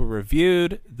tapes were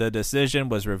reviewed. The decision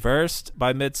was reversed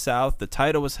by Mid-South. The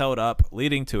title was held up,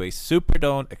 leading to a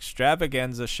Superdome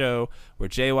extravaganza show where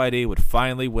JYD would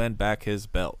finally win back his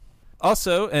belt.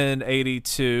 Also in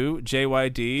 82,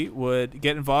 JYD would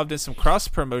get involved in some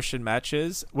cross-promotion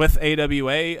matches with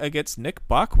AWA against Nick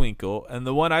Bockwinkel, and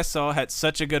the one I saw had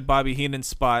such a good Bobby Heenan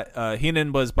spot.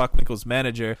 Heenan was Bockwinkel's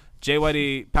manager.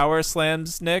 JYD power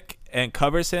slams Nick and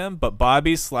covers him, but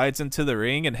Bobby slides into the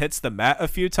ring and hits the mat a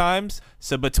few times.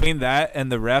 So between that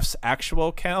and the ref's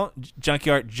actual count,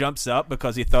 Junkyard jumps up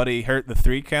because he thought he hurt the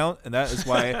 3 count, and that is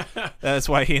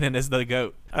why Heenan is the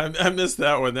GOAT. I missed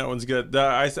that one. That one's good.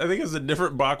 I think it's a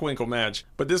different Bockwinkel match,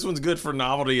 but this one's good for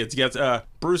novelty. It gets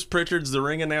Bruce Pritchard's the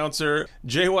ring announcer.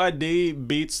 JYD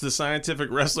beats the scientific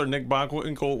wrestler Nick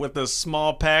Bockwinkel with a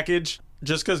small package.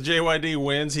 Just because JYD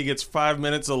wins, he gets 5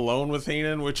 minutes alone with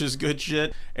Heenan, which is good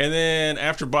shit. And then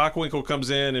after Bockwinkel comes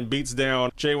in and beats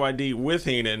down JYD with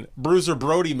Heenan, Bruiser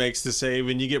Brody makes the save,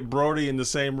 and you get Brody in the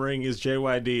same ring as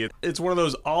JYD. It's one of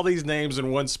those all these names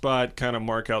in one spot kind of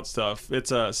mark out stuff.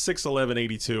 It's a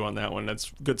 6'11" on that one.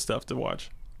 That's good stuff to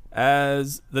watch.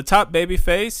 As the top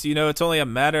babyface, you know it's only a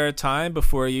matter of time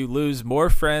before you lose more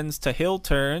friends to heel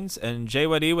turns, and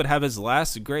JYD would have his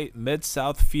last great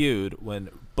Mid-South feud when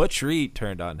Butch Reed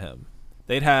turned on him.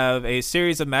 They'd have a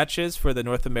series of matches for the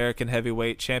North American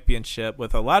Heavyweight Championship,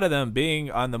 with a lot of them being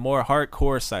on the more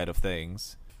hardcore side of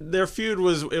things. Their feud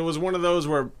was one of those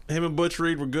where him and Butch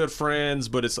Reed were good friends,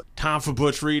 but it's time for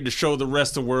Butch Reed to show the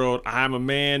rest of the world I'm a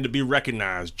man to be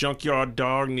recognized. Junkyard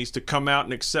Dog needs to come out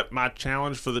and accept my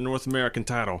challenge for the North American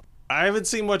title. I haven't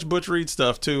seen much Butch Reed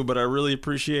stuff too, but I really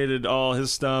appreciated all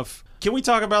his stuff. Can we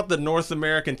talk about the North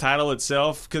American title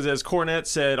itself? Because as Cornette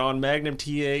said on Magnum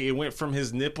TA, it went from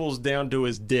his nipples down to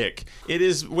his dick. It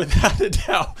is without a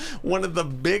doubt one of the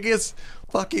biggest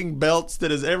fucking belts that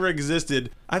has ever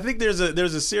existed. I think there's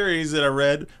a series that I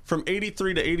read from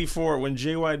 83 to 84 when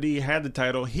JYD had the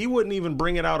title. He wouldn't even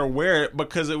bring it out or wear it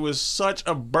because it was such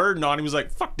a burden on him. He was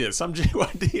like, fuck this, I'm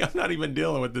JYD, I'm not even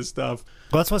dealing with this stuff.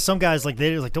 Well, that's what some guys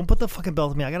they're like, don't put the fucking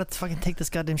belt on me, I gotta fucking take this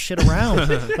goddamn shit around.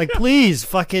 Like, please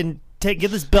fucking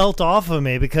get this belt off of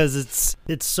me because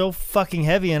it's so fucking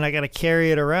heavy and I gotta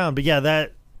carry it around. But yeah,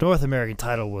 that North American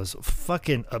title was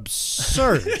fucking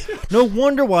absurd. No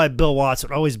wonder why Bill Watts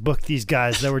would always book these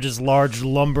guys that were just large,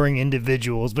 lumbering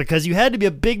individuals, because you had to be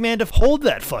a big man to hold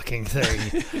that fucking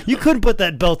thing. You couldn't put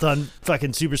that belt on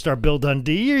fucking Superstar Bill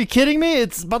Dundee. Are you kidding me?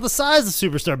 It's about the size of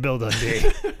Superstar Bill Dundee.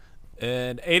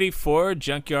 In 84,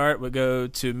 Junkyard would go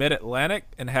to Mid-Atlantic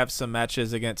and have some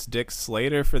matches against Dick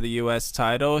Slater for the U.S.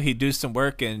 title. He'd do some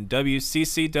work in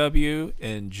WCCW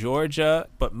in Georgia,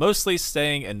 but mostly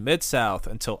staying in Mid-South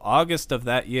until August of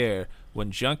that year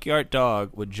when Junkyard Dog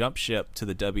would jump ship to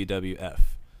the WWF.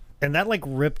 And that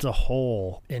ripped a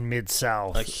hole in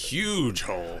Mid-South. A huge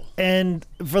hole. And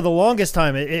for the longest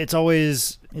time, it's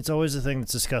always the thing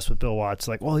that's discussed with Bill Watts.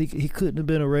 Like, well, he couldn't have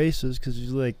been a racist because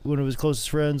he's like, one of his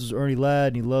closest friends was Ernie Ladd,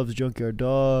 and he loves Junkyard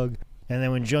Dog. And then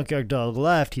when Junkyard Dog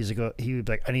left, he would be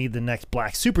like, I need the next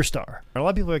black superstar. A lot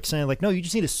of people are saying, like, no, you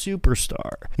just need a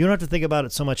superstar. You don't have to think about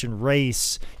it so much in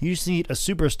race. You just need a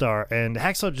superstar. And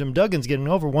Hacksaw Jim Duggan's getting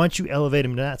over. Why don't you elevate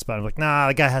him to that spot? I'm like, nah,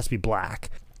 the guy has to be black.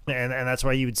 And that's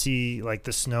why you would see like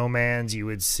the Snowmans, you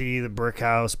would see the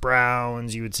Brickhouse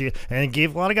Browns, you would see, and it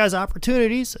gave a lot of guys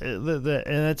opportunities, and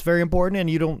that's very important.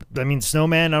 And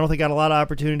Snowman, I don't think got a lot of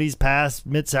opportunities past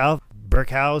Mid-South.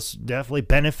 Brickhouse definitely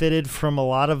benefited from a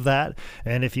lot of that,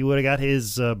 and if he would have got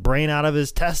his brain out of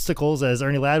his testicles, as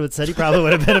Ernie Ladd would said, he probably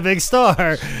would have been a big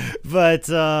star. But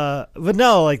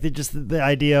no, like the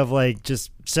idea of like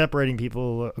just separating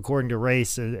people according to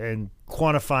race and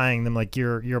quantifying them, like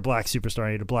you're a black superstar,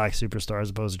 I need a black superstar, as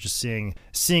opposed to just seeing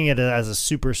it as a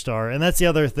superstar. And that's the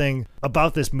other thing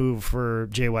about this move for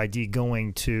JYD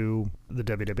going to the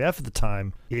WWF at the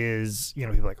time is,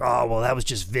 people are like, oh, well, that was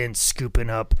just Vince scooping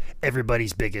up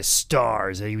everybody's biggest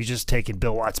stars. He was just taking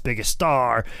Bill Watts' biggest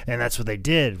star, and that's what they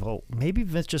did. Well, maybe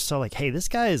Vince just saw like, hey, this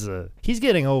guy he's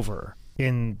getting over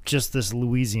in just this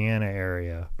Louisiana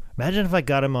area. Imagine if I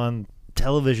got him on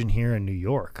television here in New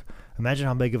York. Imagine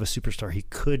how big of a superstar he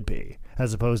could be,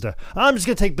 as opposed to, I'm just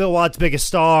going to take Bill Watts' biggest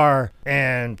star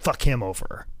and fuck him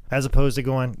over. As opposed to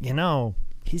going,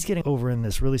 he's getting over in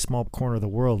this really small corner of the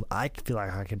world. I feel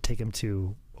like I could take him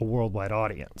to a worldwide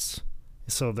audience.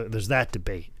 So there's that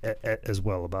debate as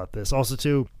well about this. Also,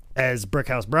 too, as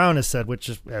Brickhouse Brown has said, which,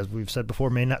 as we've said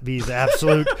before, may not be the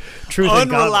absolute truth.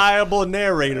 Unreliable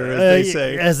narrator, as they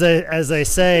say. As they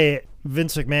say,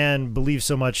 Vince McMahon believed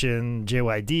so much in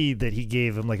JYD that he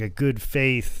gave him like a good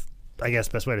faith, I guess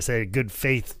best way to say it, good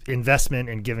faith investment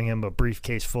in giving him a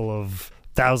briefcase full of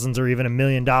thousands or even $1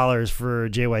 million for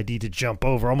JYD to jump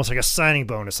over, almost like a signing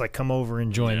bonus, like come over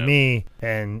and join me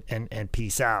and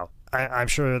peace out. I'm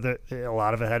sure that a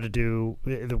lot of it had to do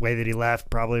with the way that he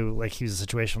left. Probably like he was in a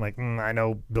situation like, I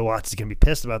know Bill Watts is going to be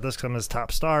pissed about this because I'm his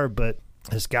top star, but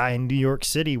this guy in New York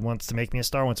City wants to make me a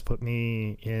star, wants to put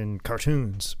me in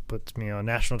cartoons, puts me on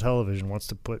national television, wants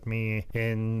to put me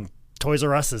in Toys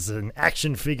R Us as an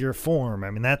action figure form. I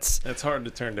mean, that's hard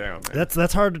to turn down, man.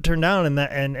 That's hard to turn down,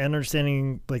 and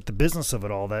understanding like the business of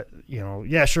it all. That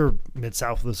yeah, sure,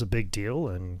 Mid-South was a big deal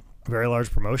and very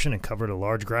large promotion and covered a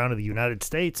large ground of the United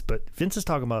States, but Vince is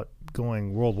talking about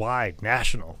going worldwide,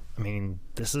 national. I mean,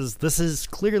 this is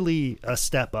clearly a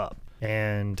step up.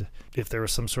 And if there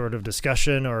was some sort of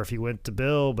discussion or if he went to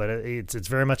Bill, but it's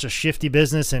very much a shifty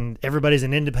business and everybody's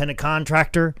an independent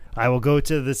contractor. I will go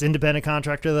to this independent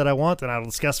contractor that I want and I'll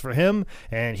discuss for him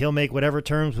and he'll make whatever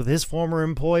terms with his former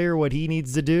employer what he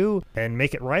needs to do and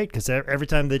make it right. Because every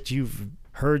time that you've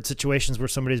heard situations where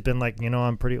somebody's been like,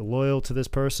 I'm pretty loyal to this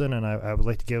person and I would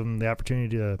like to give them the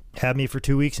opportunity to have me for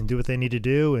 2 weeks and do what they need to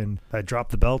do, and I drop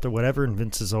the belt or whatever, and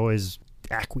Vince has always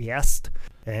acquiesced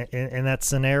in that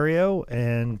scenario.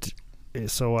 And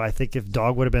so I think if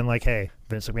Dog would have been like, hey,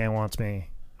 Vince McMahon wants me,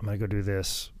 I'm going to go do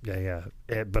this. Yeah.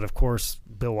 But of course,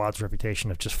 Bill Watts' reputation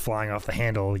of just flying off the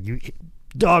handle,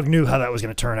 Dog knew how that was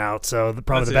going to turn out. So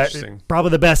probably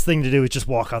the best thing to do is just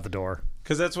walk out the door.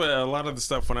 Because that's what a lot of the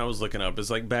stuff when I was looking up is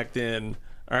like back then.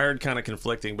 I heard kind of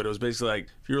conflicting, but it was basically like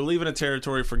if you're leaving a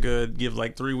territory for good, give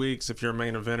like 3 weeks. If you're a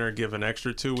main eventer, give an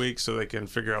extra 2 weeks so they can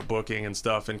figure out booking and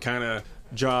stuff and kind of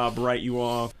job write you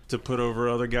off to put over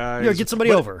other guys. Yeah, get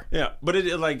somebody over. Yeah, but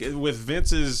it like with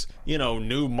Vince's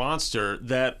new monster,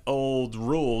 that old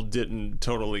rule didn't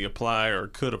totally apply or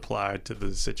could apply to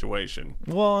the situation.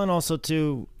 Well, and also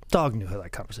too. Dog knew how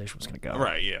that conversation was going to go.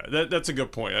 Right, yeah. That's a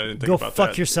good point. I didn't think about that. Go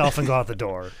fuck yourself and go out the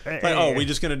door. Like, we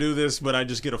just going to do this, but I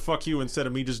just get a fuck you instead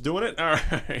of me just doing it? All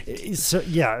right. So,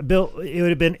 yeah, Bill, it would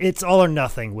have been, it's all or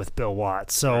nothing with Bill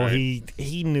Watts. So right.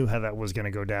 he knew how that was going to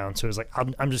go down. So it was like,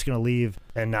 I'm just going to leave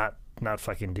and not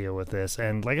fucking deal with this.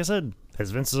 And like I said,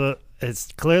 as Vince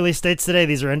it clearly states today,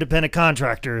 these are independent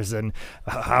contractors, and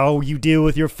how you deal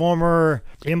with your former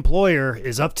employer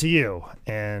is up to you.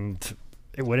 And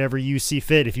whatever you see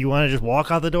fit. If you want to just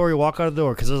walk out the door, you walk out the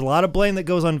door. Because there's a lot of blame that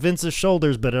goes on Vince's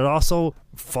shoulders, but it also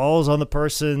falls on the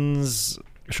person's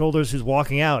shoulders who's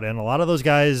walking out. And a lot of those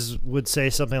guys would say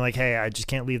something like, hey, I just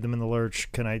can't leave them in the lurch.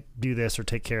 Can I do this or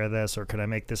take care of this, or can I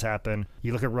make this happen?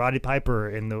 You look at Roddy Piper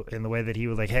in the way that he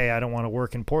was like, hey, I don't want to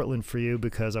work in Portland for you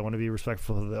because I want to be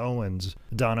respectful of the Owens,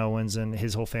 Don Owens and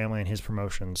his whole family and his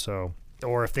promotion. So,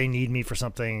 or if they need me for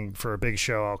something for a big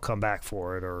show, I'll come back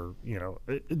for it. Or,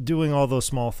 doing all those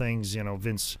small things,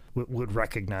 Vince would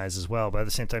recognize as well. But at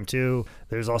the same time, too,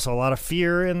 there's also a lot of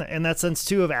fear in that sense,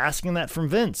 too, of asking that from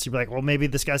Vince. You'd be like, well, maybe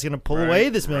this guy's going to pull away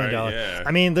this $1 million. Yeah.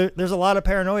 I mean, there's a lot of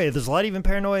paranoia. There's a lot of even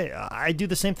paranoia. I do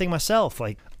the same thing myself.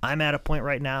 Like, I'm at a point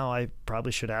right now, I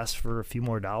probably should ask for a few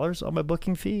more dollars on my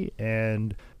booking fee,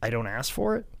 and I don't ask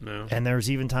for it. No. And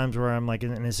there's even times where I'm like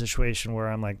in a situation where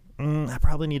I'm like, I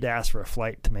probably need to ask for a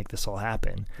flight to make this all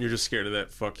happen. You're just scared of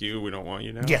that, fuck you, we don't want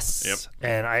you now? Yes. Yep.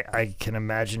 And I can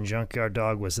imagine Junkyard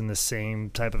Dog was in the same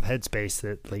type of headspace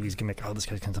that like he's going to make, this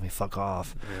guy's going to tell me fuck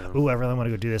off. Yeah. Ooh, I really want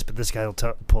to go do this, but this guy will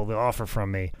pull the offer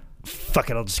from me. Fuck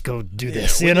it, I'll just go do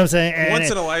this. You know what I'm saying? And once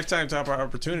in a lifetime type of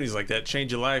opportunities like that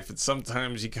change your life. And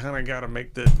sometimes you kind of got to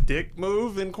make the dick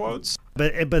move, in quotes.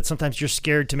 But sometimes you're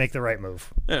scared to make the right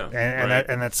move. Yeah,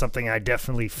 and that's something I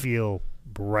definitely feel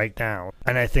right now.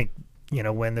 And I think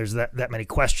when there's that many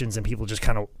questions and people just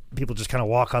kind of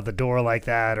walk out the door like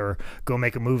that or go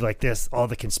make a move like this, all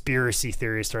the conspiracy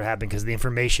theories start happening because the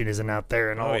information isn't out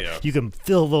there, and you can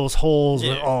fill those holes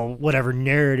with all whatever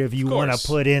narrative you want to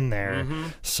put in there. Mm-hmm.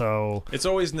 So it's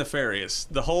always nefarious.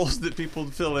 The holes that people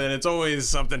fill in, it's always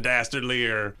something dastardly,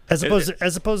 or as opposed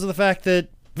to the fact that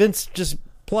Vince just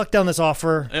plucked down this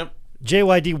offer. Yep.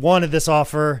 JYD wanted this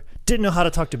offer, didn't know how to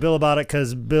talk to Bill about it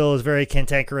because Bill is very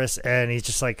cantankerous, and he's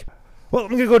just like, well,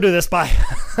 I'm going to go do this. Bye.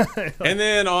 And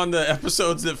then on the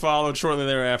episodes that followed shortly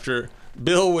thereafter,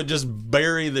 Bill would just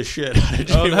bury the shit out of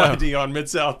JYD on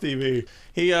Mid-South TV.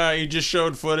 He just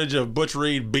showed footage of Butch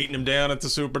Reed beating him down at the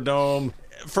Superdome.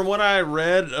 From what I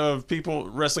read of people,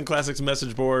 Wrestling Classics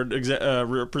message board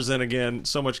represent again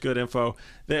so much good info.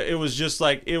 That it was just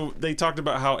like they talked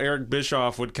about how Eric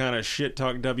Bischoff would kind of shit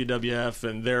talk WWF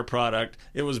and their product.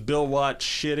 It was Bill Watts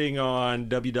shitting on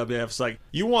WWF. It's like,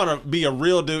 you want to be a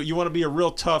real dude, you want to be a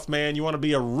real tough man, you want to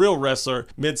be a real wrestler,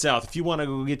 Mid-South. If you want to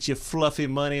go get your fluffy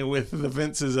money with the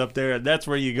Vinces up there, that's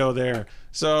where you go there.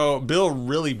 So Bill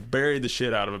really buried the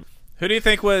shit out of him. Who do you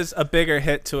think was a bigger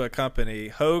hit to a company?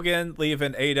 Hogan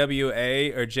leaving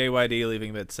AWA or JYD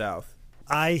leaving Mid-South?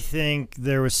 I think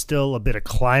there was still a bit of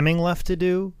climbing left to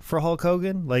do for Hulk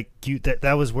Hogan. Like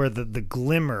that was where the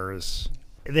glimmers,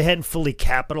 they hadn't fully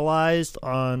capitalized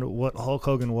on what Hulk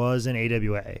Hogan was in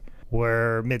AWA.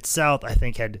 Where Mid-South, I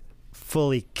think, had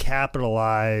fully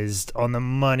capitalized on the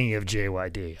money of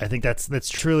JYD. I think that's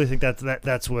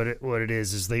what it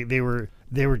is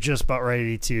they were just about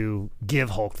ready to give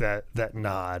Hulk that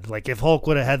nod. Like if Hulk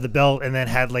would have had the belt and then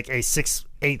had like a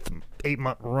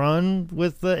 8-month run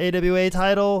with the AWA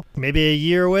title, maybe a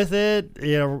year with it,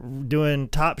 doing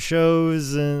top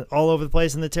shows and all over the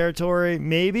place in the territory,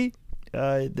 maybe.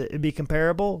 it'd be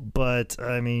comparable. But,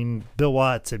 I mean, Bill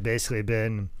Watts had basically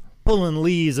been pulling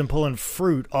leaves and pulling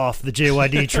fruit off the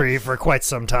JYD tree for quite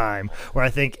some time, where I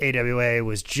think AWA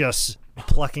was just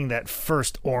plucking that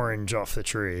first orange off the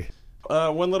tree.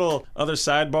 One little other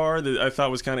sidebar that I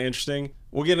thought was kind of interesting.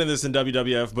 We'll get into this in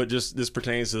WWF, but just this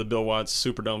pertains to the Bill Watts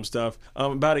Superdome stuff.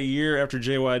 About a year after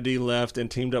JYD left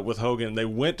and teamed up with Hogan, they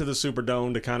went to the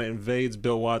Superdome to kind of invade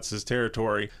Bill Watts'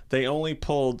 territory. They only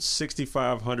pulled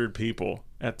 6,500 people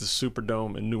at the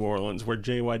Superdome in New Orleans, where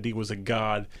JYD was a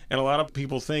god. And a lot of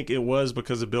people think it was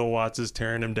because of Bill Watts'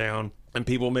 tearing him down, and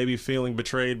people may be feeling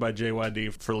betrayed by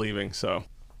JYD for leaving, so...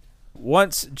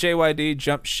 Once JYD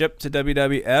jumped ship to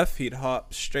WWF, he'd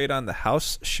hop straight on the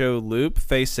house show loop,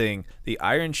 facing the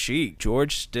Iron Sheik,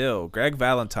 George Still, Greg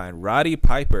Valentine, Roddy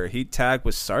Piper. He'd tag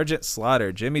with Sergeant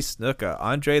Slaughter, Jimmy Snuka,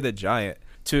 Andre the Giant.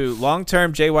 To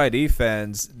long-term JYD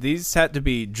fans, these had to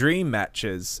be dream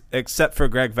matches, except for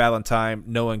Greg Valentine.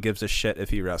 No one gives a shit if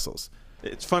he wrestles.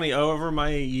 It's funny, over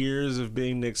my years of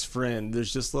being Nick's friend,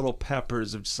 there's just little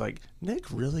peppers of just like,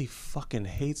 Nick really fucking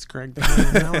hates Greg the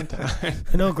Valentine.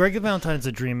 You know, Greg the Valentine's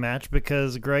a dream match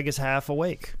because Greg is half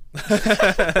awake.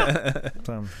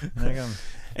 So, there you go.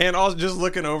 And also, just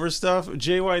looking over stuff,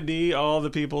 JYD, all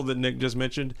the people that Nick just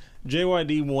mentioned,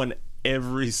 JYD won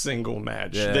every single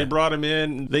match. Yeah. They brought him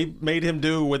in, they made him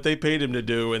do what they paid him to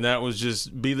do, and that was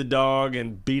just be the dog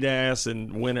and beat ass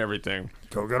and win everything.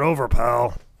 Go get over,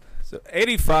 pal. So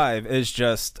 85 is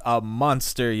just a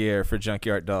monster year for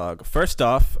Junkyard Dog. First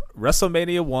off,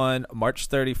 WrestleMania 1, March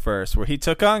 31st, where he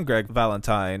took on Greg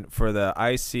Valentine for the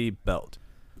IC belt.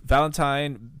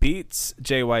 Valentine beats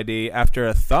JYD after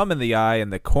a thumb in the eye in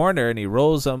the corner, and he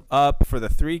rolls him up for the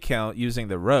 3 count using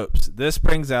the ropes. This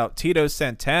brings out Tito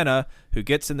Santana, who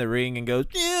gets in the ring and goes,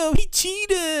 "Ew, he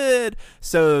cheated!"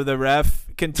 So the ref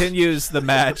continues the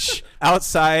match.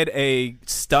 Outside, a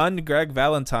stunned Greg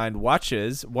Valentine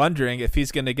watches, wondering if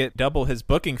he's going to get double his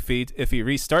booking fee if he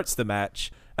restarts the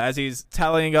match. As he's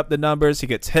tallying up the numbers, he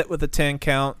gets hit with a 10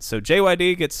 count. So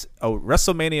JYD gets a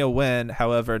WrestleMania win,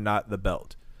 however, not the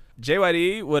belt.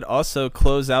 JYD would also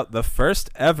close out the first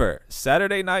ever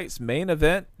Saturday night's main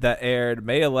event that aired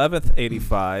May 11th,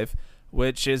 85,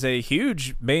 which is a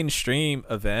huge mainstream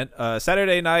event.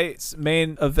 Saturday night's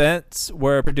main events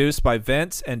were produced by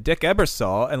Vince and Dick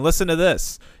Ebersol. And listen to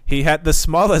this. He had the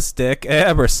smallest dick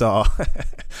ever saw.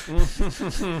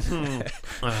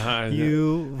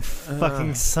 You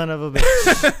fucking son of a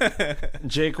bitch.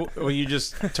 Jake, will you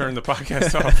just turn the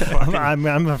podcast off? I'm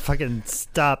gonna fucking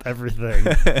stop everything.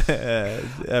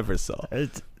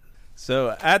 Ebersol.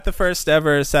 So at the first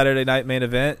ever Saturday night main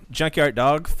event, Junkyard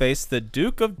Dog faced the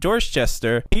Duke of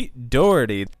Dorchester, Pete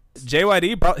Doherty.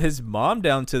 JYD brought his mom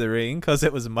down to the ring because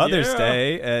it was Mother's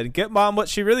Day, and get mom what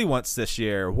she really wants this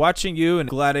year, watching you in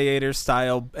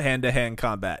gladiator-style hand-to-hand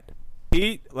combat.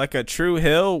 Pete, like a true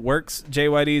heel, works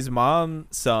JYD's mom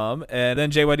some, and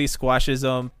then JYD squashes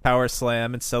him, power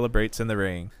slam, and celebrates in the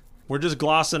ring. We're just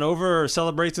glossing over or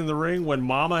celebrating the ring when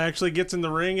Mama actually gets in the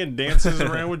ring and dances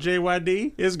around with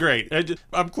JYD is great.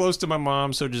 I'm close to my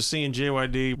mom, so just seeing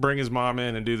JYD bring his mom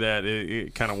in and do that,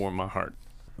 it kind of warmed my heart.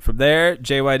 From there,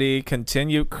 JYD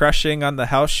continued crushing on the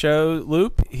house show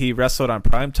loop. He wrestled on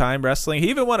Primetime Wrestling. He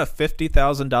even won a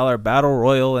 $50,000 Battle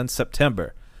Royal in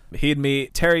September. He'd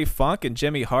meet Terry Funk and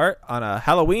Jimmy Hart on a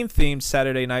Halloween-themed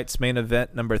Saturday night's main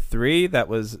event number 3. That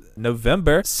was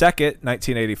November 2nd,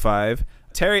 1985.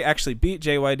 Terry actually beat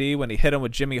JYD when he hit him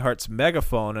with Jimmy Hart's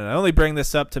megaphone, and I only bring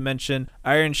this up to mention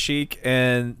Iron Sheik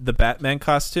and the Batman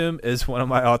costume is one of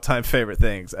my all-time favorite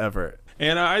things ever.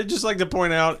 And I'd just like to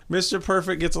point out, Mr.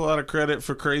 Perfect gets a lot of credit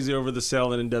for Crazy Over the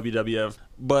Selling in WWF,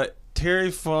 but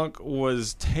Terry Funk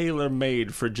was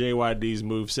tailor-made for JYD's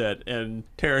moveset, and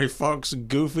Terry Funk's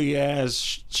goofy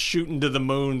ass shooting to the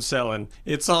moon selling.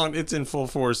 It's in full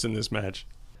force in this match.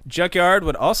 Junkyard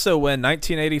would also win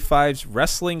 1985's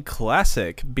Wrestling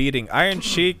Classic, beating Iron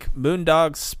Sheik,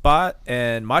 Moondog Spot,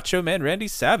 and Macho Man Randy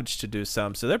Savage to do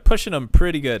some. So they're pushing them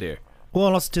pretty good here. Well,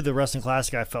 and also to the Wrestling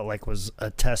Classic, I felt like was a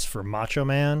test for Macho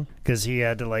Man because he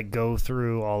had to like go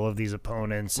through all of these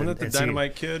opponents. Wasn't that the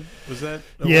Dynamite Kid? Was that?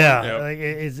 Yeah, like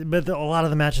a lot of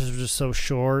the matches were just so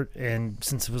short, and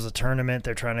since it was a tournament,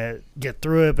 they're trying to get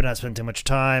through it, but not spend too much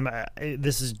time.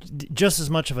 This is just as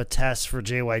much of a test for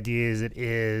JYD as it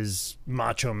is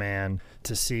Macho Man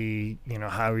to see,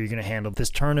 how are you going to handle this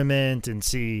tournament and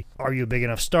see, are you a big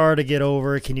enough star to get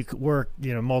over? Can you work,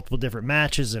 multiple different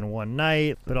matches in one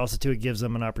night? But also, too, it gives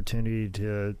them an opportunity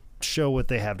to show what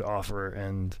they have to offer,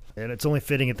 and it's only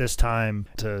fitting at this time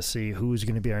to see who's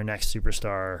going to be our next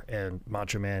superstar, and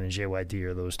Macho Man and JYD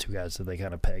are those two guys that they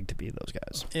kind of pegged to be those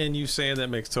guys. And you saying that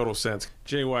makes total sense.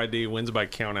 JYD wins by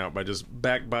count out by just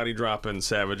back body dropping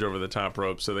Savage over the top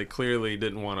rope, so they clearly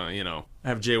didn't want to,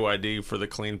 have JYD for the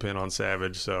clean pin on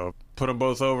Savage, so put them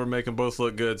both over, make them both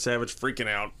look good. Savage freaking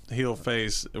out, heel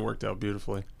face, it worked out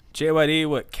beautifully. JYD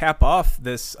would cap off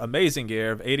this amazing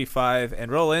year of 85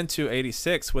 and roll into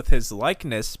 86 with his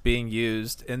likeness being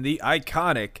used in the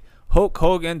iconic Hulk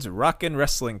Hogan's Rockin'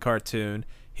 Wrestling cartoon.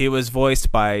 He was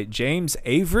voiced by James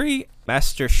Avery,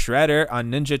 Master Shredder on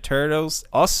Ninja Turtles,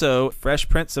 also Fresh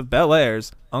Prince of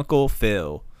Bel-Air's Uncle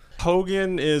Phil.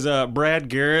 Hogan is Brad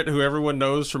Garrett, who everyone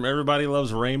knows from Everybody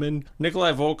Loves Raymond.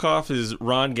 Nikolai Volkov is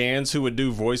Ron Gans, who would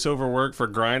do voiceover work for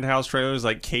Grindhouse trailers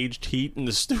like Caged Heat and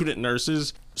The Student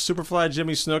Nurses. Superfly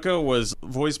Jimmy Snuka was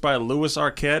voiced by Louis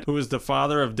Arquette, who is the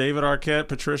father of David Arquette,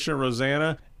 Patricia,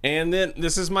 Rosanna. And then,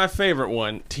 this is my favorite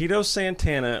one. Tito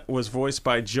Santana was voiced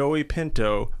by Joey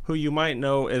Pinto, who you might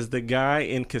know as the guy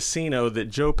in Casino that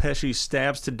Joe Pesci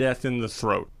stabs to death in the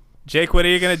throat. Jake, what are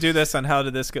you going to do this on How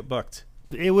Did This Get Booked?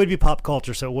 It would be pop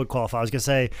culture, so it would qualify. I was going to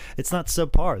say, it's not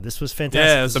subpar. This was fantastic.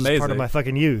 Yeah, it was this amazing. was part of my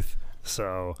fucking youth.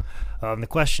 So, the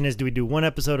question is, do we do one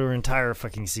episode or an entire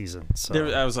fucking season? So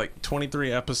I was like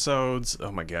 23 episodes.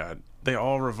 Oh my God. They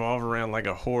all revolve around like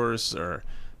a horse or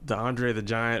the Andre the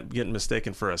Giant getting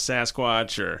mistaken for a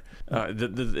Sasquatch, or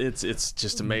it's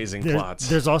just amazing plots.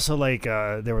 There's also like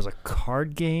there was a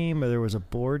card game or there was a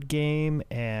board game,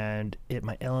 and at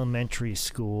my elementary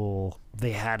school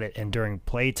they had it, and during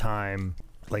playtime,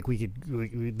 like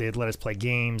they'd let us play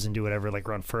games and do whatever, like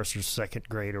around first or second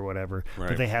grade or whatever. Right.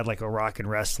 But they had like a rock and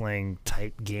wrestling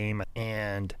type game,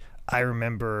 and I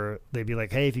remember they'd be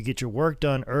like, hey, if you get your work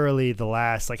done early, the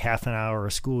last like half an hour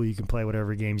of school, you can play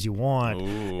whatever games you want.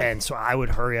 Ooh. And so I would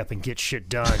hurry up and get shit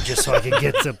done just so I could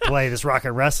get to play this rock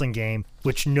and wrestling game,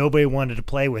 which nobody wanted to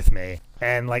play with me.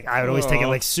 And like I would always take it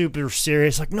like super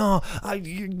serious, like, no,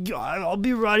 I'll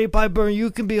be Roddy Piper,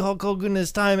 you can be Hulk Hogan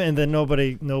this time. And then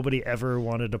nobody ever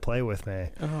wanted to play with me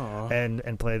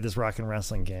and play this rock and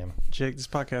wrestling game. Jake, this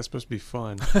podcast is supposed to be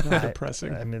fun, not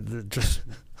depressing. I mean, just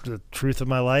the truth of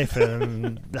my life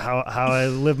and how I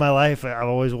live my life. I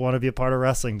always want to be a part of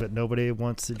wrestling, but nobody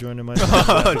wants to join in my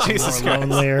life. Jesus more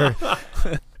Christ. lonelier.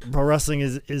 Pro wrestling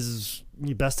is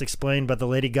best explained by the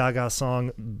Lady Gaga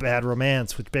song Bad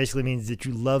Romance, which basically means that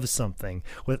you love something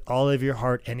with all of your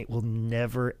heart and it will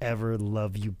never ever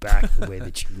love you back the way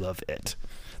that you love it.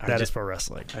 That is pro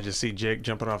wrestling. I just see Jake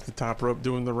jumping off the top rope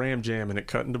doing the Ram Jam and it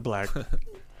cutting to black.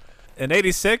 In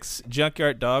 86,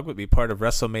 Junkyard Dog would be part of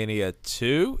WrestleMania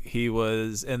 2. He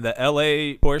was in the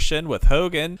LA portion with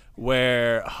Hogan,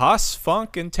 where Haas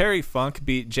Funk and Terry Funk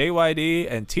beat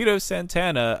JYD and Tito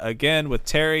Santana, again with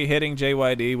Terry hitting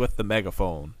JYD with the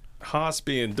megaphone. Haas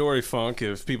being Dory Funk,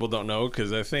 if people don't know,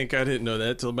 because I think I didn't know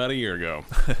that till about a year ago.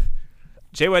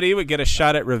 JYD would get a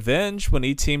shot at revenge when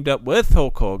he teamed up with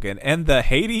Hulk Hogan and the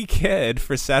Haiti Kid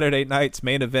for Saturday night's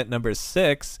main event number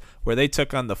 6, where they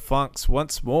took on the Funks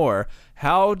once more.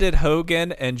 How did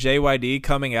Hogan and JYD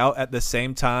coming out at the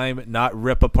same time not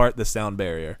rip apart the sound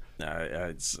barrier?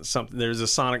 It's something. There's a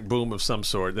sonic boom of some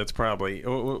sort. That's probably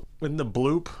in the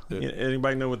bloop.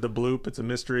 Anybody know what the bloop? It's a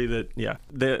mystery.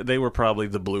 They were probably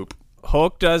the bloop.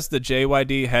 Hulk does the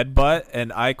JYD headbutt,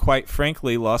 and I quite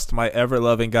frankly lost my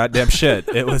ever-loving goddamn shit.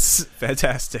 It was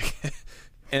fantastic.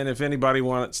 And if anybody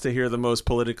wants to hear the most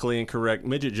politically incorrect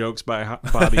midget jokes by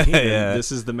Bobby Heenan,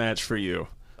 This is the match for you.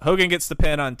 Hogan gets the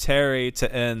pin on Terry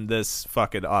to end this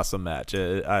fucking awesome match.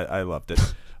 I loved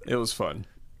it. It was fun.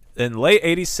 In late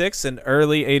 86 and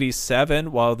early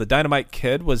 87, while the Dynamite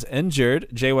Kid was injured,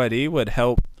 JYD would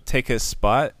help take his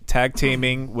spot, tag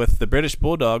teaming with the British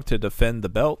Bulldog to defend the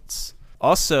belts.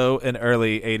 Also in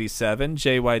early 87,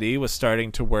 JYD was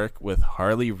starting to work with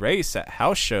Harley Race at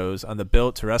house shows on the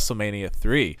build to WrestleMania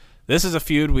 3. This is a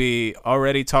feud we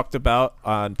already talked about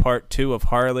on part 2 of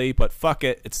Harley, but fuck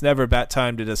it, it's never a bad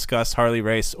time to discuss Harley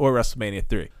Race or WrestleMania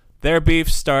 3. Their beef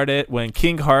started when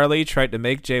King Harley tried to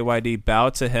make JYD bow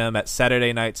to him at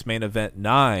Saturday night's main event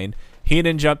 9.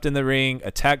 Heenan jumped in the ring,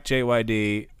 attacked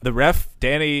JYD. The ref,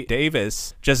 Danny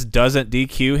Davis, just doesn't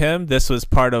DQ him. This was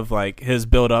part of like his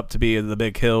build up to be the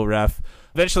big hill ref.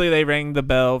 Eventually they rang the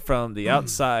bell from the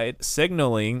outside,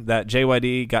 signaling that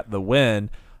JYD got the win.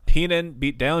 Heenan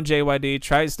beat down JYD,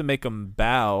 tries to make him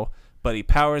bow, but he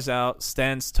powers out,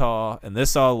 stands tall, and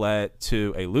this all led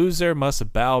to a loser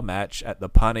must bow match at the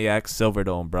Pontiac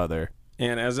Silverdome, brother.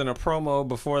 And as in a promo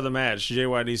before the match,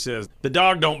 JYD says, "The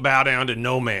dog don't bow down to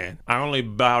no man. I only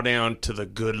bow down to the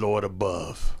good Lord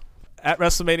above." At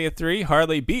WrestleMania 3,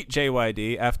 Harley beat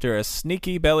JYD after a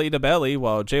sneaky belly-to-belly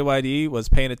while JYD was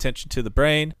paying attention to the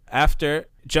brain. After,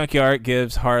 Junkyard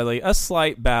gives Harley a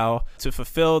slight bow to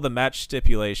fulfill the match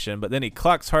stipulation, but then he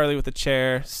clocks Harley with a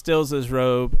chair, steals his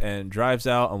robe, and drives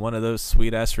out on one of those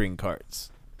sweet-ass ring carts.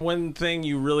 One thing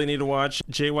you really need to watch,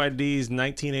 JYD's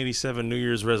 1987 New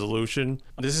Year's resolution.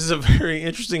 This is a very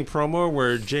interesting promo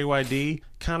where JYD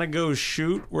kind of goes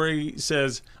shoot, where he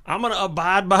says, I'm going to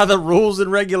abide by the rules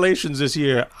and regulations this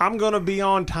year. I'm going to be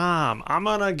on time. I'm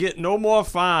going to get no more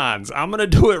fines. I'm going to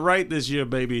do it right this year,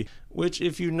 baby. Which,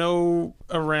 if you know,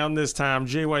 around this time,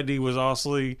 JYD was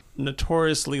also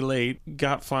notoriously late,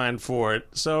 got fined for it.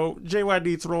 So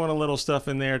JYD throwing a little stuff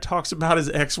in there, talks about his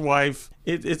ex-wife.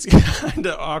 It's kind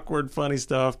of awkward, funny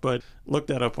stuff, but look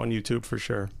that up on YouTube for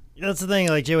sure. That's the thing.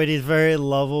 Like, JYD is a very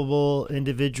lovable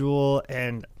individual,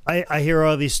 and I hear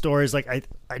all these stories. Like,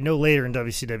 I know later in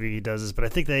WCW he does this, but I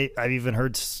think I've even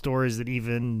heard stories that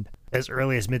even as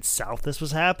early as Mid-South this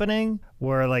was happening,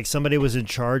 where like somebody was in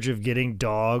charge of getting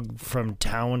Dog from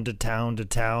town to town to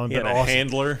town. He had a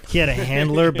handler. He had a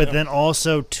handler, but then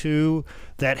also too,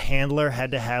 that handler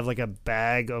had to have like a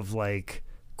bag of like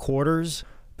quarters,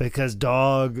 because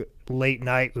Dog late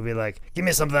night would be like, give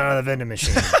me something out of the vending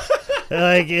machine.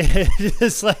 Like, it's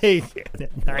just like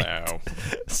wow.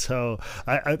 So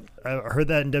I heard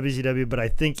that in WCW, but I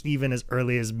think even as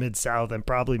early as Mid-South, and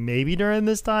probably maybe during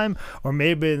this time, or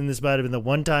maybe this might have been the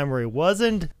one time where he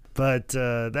wasn't, but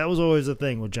that was always a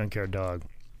thing with Junkyard Dog.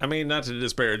 I mean, not to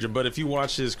disparage him, but if you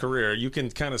watch his career, you can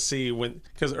kind of see when,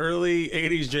 because early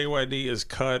 80s JYD is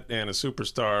cut and a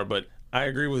superstar, but I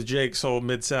agree with Jake's whole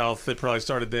Mid-South. It probably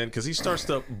started then, because he starts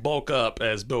to bulk up,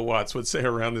 as Bill Watts would say,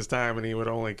 around this time, and he would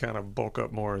only kind of bulk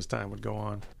up more as time would go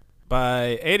on.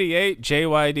 By 88,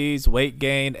 JYD's weight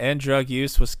gain and drug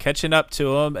use was catching up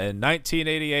to him, and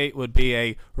 1988 would be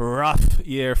a rough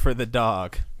year for the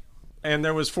Dog. And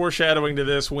there was foreshadowing to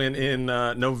this when in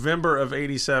November of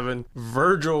 87,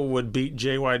 Virgil would beat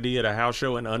JYD at a house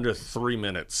show in under 3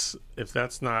 minutes. If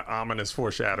that's not ominous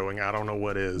foreshadowing, I don't know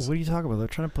what is. What are you talking about? They're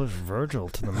trying to push Virgil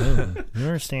to the moon. You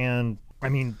understand? I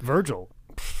mean, Virgil.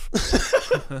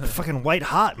 Fucking white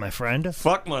hot, my friend.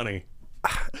 Fuck money.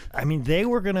 I mean, they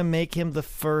were going to make him the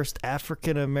first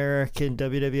African-American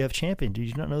WWF champion. Did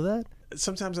you not know that?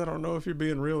 Sometimes I don't know if you're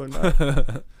being real or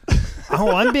not.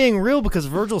 Oh, I'm being real because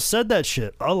Virgil said that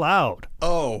shit aloud.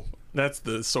 Oh, that's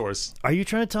the source. Are you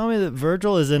trying to tell me that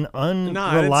Virgil is an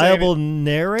unreliable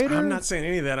narrator? I'm not saying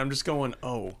any of that. I'm just going,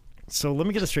 oh. So let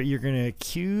me get this straight. You're going to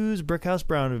accuse Brickhouse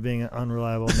Brown of being an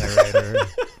unreliable narrator.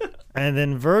 And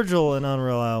then Virgil, an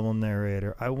unreliable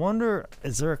narrator. I wonder,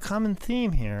 is there a common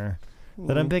theme here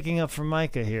that I'm picking up from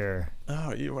Micah here?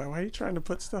 Oh, why are you trying to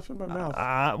put stuff in my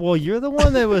mouth? Well, you're the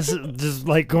one that was just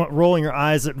like rolling your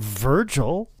eyes at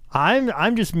Virgil.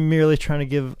 I'm just merely trying to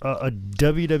give a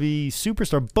WWE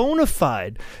superstar, bona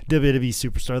fide WWE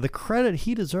superstar, the credit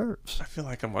he deserves. I feel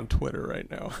like I'm on Twitter right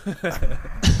now. I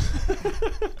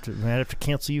might have to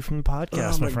cancel you from the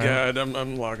podcast, my friend. God,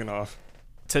 I'm logging off.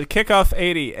 To kick off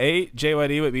 88,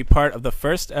 JYD would be part of the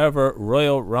first ever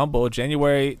Royal Rumble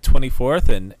January 24th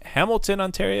in Hamilton,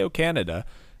 Ontario, Canada.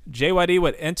 JYD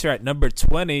would enter at number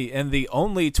 20 in the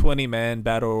only 20-man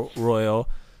Battle Royal.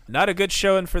 Not a good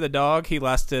showing for the Dog. He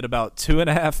lasted about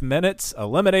 2.5 minutes,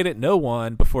 eliminated no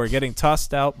one before getting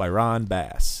tossed out by Ron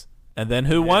Bass. And then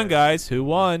who won, guys? Who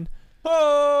won?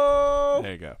 Oh!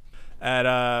 There you go. At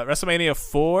WrestleMania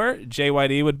 4,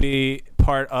 JYD would be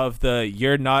part of the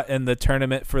You're Not in the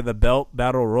Tournament for the Belt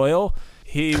Battle Royal.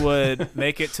 He would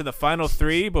make it to the final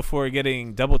 3 before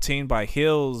getting double-teamed by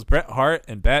heels Bret Hart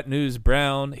and Bad News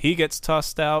Brown. He gets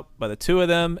tossed out by the two of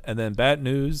them, and then Bad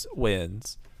News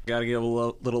wins. Gotta give a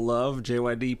little love.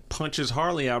 JYD punches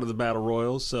Harley out of the Battle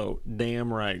Royal, so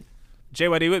damn right.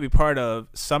 JYD would be part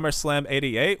of SummerSlam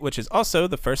 88, which is also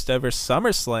the first ever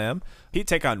SummerSlam. He'd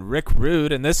take on Rick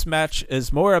Rude, and this match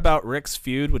is more about Rick's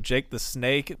feud with Jake the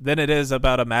Snake than it is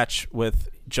about a match with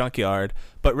Junkyard.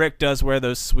 But Rick does wear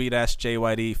those sweet-ass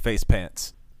JYD face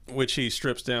pants, which he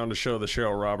strips down to show the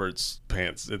Cheryl Roberts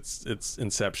pants. It's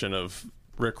inception of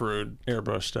Rick Rude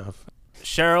airbrush stuff.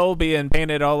 Cheryl, being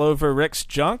painted all over Rick's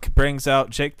junk, brings out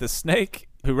Jake the Snake,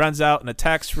 who runs out and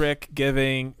attacks Rick,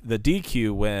 giving the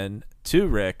DQ win to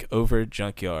Rick over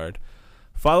Junkyard.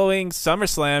 Following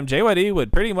SummerSlam, JYD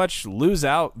would pretty much lose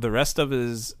out the rest of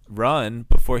his run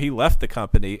before he left the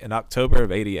company in October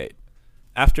of 88.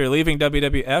 After leaving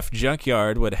WWF,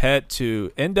 Junkyard would head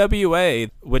to NWA,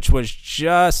 which was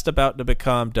just about to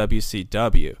become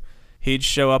WCW. He'd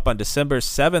show up on December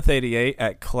 7th, 88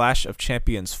 at Clash of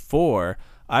Champions 4.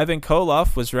 Ivan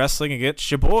Koloff was wrestling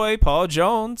against your boy, Paul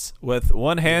Jones, with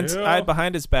one hand tied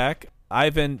behind his back.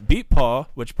 Ivan beat Paul,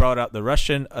 which brought out the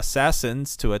Russian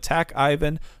assassins to attack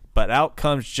Ivan, but out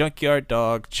comes Junkyard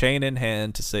Dog, chain in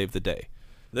hand, to save the day.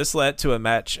 This led to a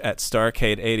match at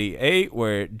Starrcade 88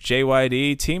 where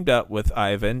JYD teamed up with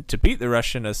Ivan to beat the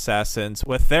Russian assassins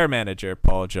with their manager,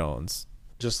 Paul Jones.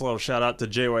 Just a little shout out to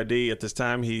JYD. At this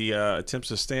time, he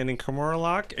attempts a standing Kimura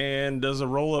lock and does a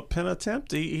roll-up pin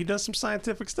attempt. He does some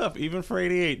scientific stuff. Even for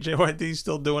 88, JYD's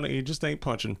still doing it. He just ain't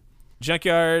punching.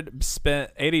 Junkyard spent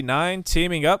 89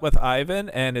 teaming up with Ivan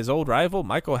and his old rival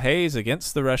Michael Hayes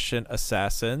against the Russian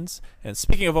assassins. And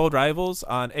speaking of old rivals,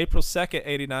 on April 2nd,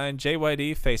 89,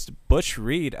 JYD faced Butch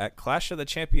Reed at Clash of the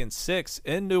Champions 6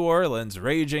 in New Orleans,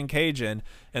 Raging Cajun.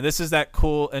 And this is that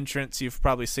cool entrance you've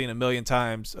probably seen a million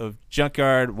times of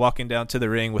Junkyard walking down to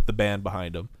the ring with the band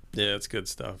behind him. Yeah, it's good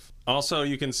stuff. Also,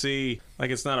 you can see, like,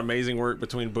 it's not amazing work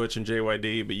between Butch and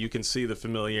JYD, but you can see the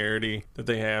familiarity that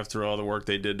they have through all the work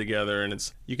they did together,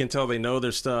 and you can tell they know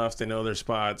their stuff, they know their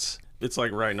spots. It's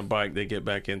like riding a bike, they get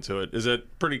back into it. Is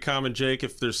it pretty common, Jake,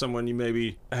 if there's someone you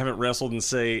maybe haven't wrestled in,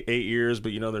 say, 8 years,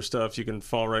 but you know their stuff, you can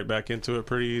fall right back into it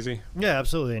pretty easy? Yeah,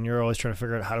 absolutely, and you're always trying to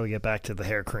figure out how do we get back to the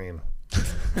hair cream.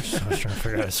 So I was trying to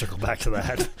figure out how to circle back to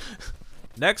that.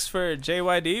 Next for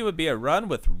JYD would be a run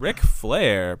with Ric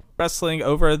Flair, wrestling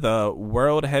over the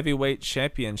World Heavyweight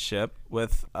Championship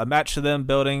with a match of them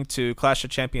building to Clash of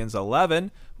Champions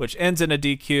 11, which ends in a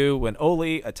DQ when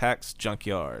Ole attacks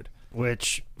Junkyard.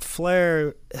 Which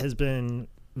Flair has been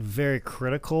very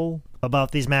critical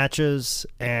about these matches,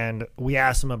 and we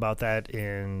asked him about that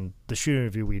in the shoot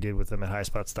interview we did with him at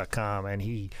highspots.com, and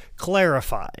he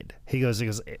clarified. He goes,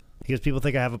 people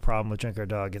think I have a problem with Junkyard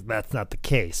Dog. That's not the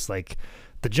case. Like,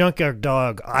 the Junkyard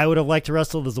Dog I would have liked to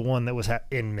wrestle is the one that was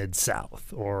in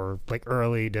Mid-South or like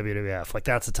early WWF. Like,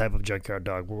 that's the type of Junkyard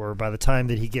Dog where by the time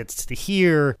that he gets to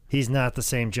here, he's not the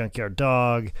same Junkyard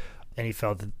Dog. And he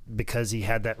felt that because he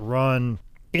had that run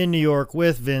in New York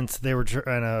with Vince, they were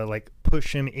trying to like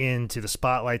push him into the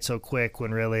spotlight so quick when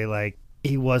really like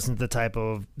he wasn't the type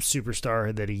of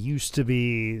superstar that he used to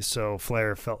be. So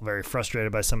Flair felt very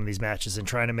frustrated by some of these matches and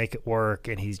trying to make it work.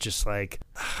 And he's just like,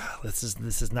 this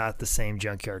is not the same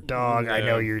Junkyard Dog.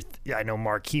 Yeah. I know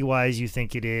marquee wise you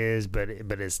think it is, but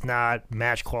it's not.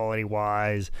 Match quality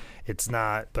wise, it's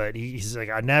not. But he's like,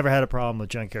 I never had a problem with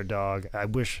Junkyard Dog. I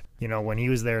wish, when he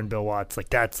was there in Bill Watts, like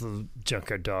that's the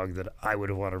Junkyard Dog that I would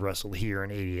have wanted to wrestle here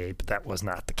in '88, but that was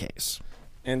not the case.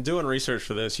 And doing research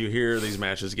for this, you hear these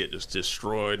matches get just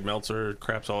destroyed. Meltzer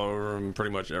craps all over them. Pretty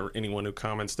much anyone who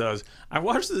comments does. I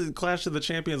watched the Clash of the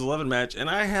Champions 11 match, and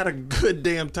I had a good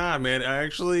damn time, man.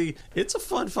 It's a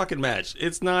fun fucking match.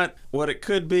 It's not what it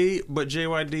could be, but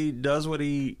JYD does what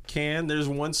he can. There's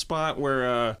one spot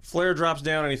where Flair drops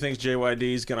down, and he thinks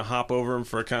JYD's going to hop over him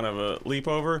for a kind of a leap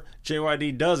over.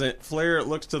 JYD doesn't. Flair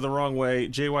looks to the wrong way.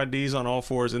 JYD's on all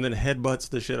fours, and then headbutts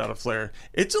the shit out of Flair.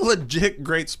 It's a legit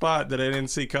great spot that I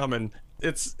didn't see coming.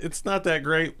 It's not that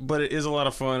great, but it is a lot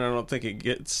of fun. I don't think it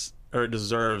gets or it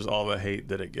deserves all the hate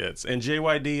that it gets. And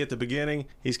JYD at the beginning,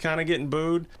 he's kind of getting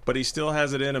booed, but he still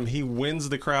has it in him. He wins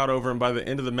the crowd over, and by the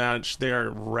end of the match, they are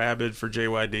rabid for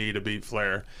JYD to beat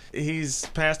Flair. He's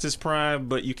past his prime,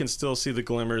 but you can still see the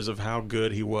glimmers of how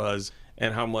good he was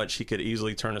and how much he could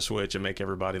easily turn a switch and make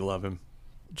everybody love him.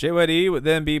 JYD would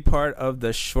then be part of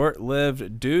the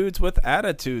short-lived Dudes with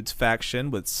Attitudes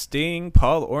faction with Sting,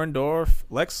 Paul Orndorff,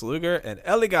 Lex Luger, and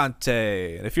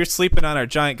Elegante. And if you're sleeping on our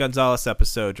Giant Gonzalez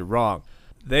episode, you're wrong.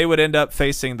 They would end up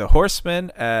facing the Horsemen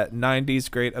at 90's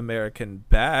Great American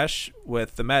Bash,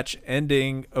 with the match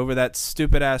ending over that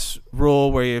stupid-ass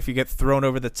rule where if you get thrown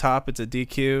over the top, it's a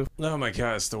DQ. Oh my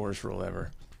God, it's the worst rule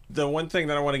ever. The one thing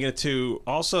that I want to get to,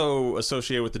 also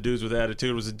associated with the Dudes with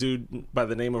Attitude, was a dude by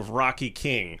the name of Rocky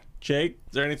King. Jake,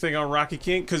 is there anything on Rocky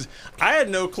King? Because I had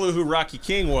no clue who Rocky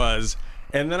King was,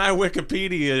 and then I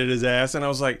Wikipedia'd his ass, and I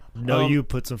was like... No, you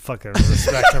put some fucking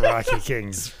respect on Rocky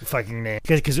King's fucking name.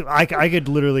 Because I could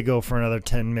literally go for another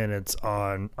 10 minutes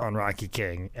on Rocky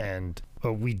King,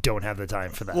 but we don't have the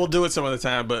time for that. We'll do it some other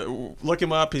time, but look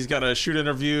him up. He's got a shoot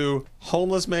interview.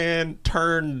 Homeless man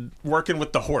turned working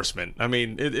with the Horsemen. I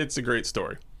mean, it's a great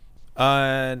story.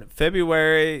 On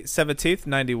February 17th,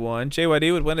 91,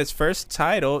 JYD would win his first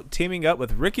title, teaming up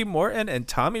with Ricky Morton and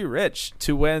Tommy Rich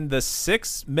to win the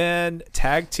 6-man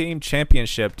tag team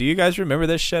championship. Do you guys remember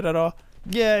this shit at all?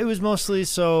 Yeah, it was mostly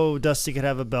so Dusty could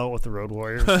have a belt with the Road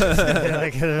Warriors.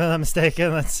 Like, if I'm not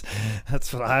mistaken, that's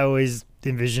what I always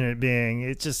envision it being.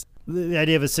 It's just the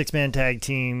idea of a 6-man tag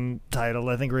team title.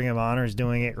 I think Ring of Honor is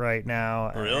doing it right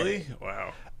now. Really?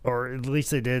 Wow. Or at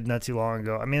least they did not too long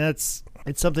ago. I mean, it's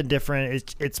something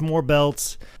different. It's more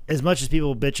belts. As much as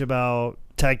people bitch about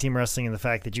tag team wrestling and the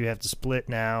fact that you have to split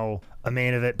now a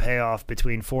main event payoff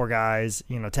between 4 guys.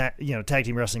 Tag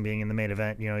team wrestling being in the main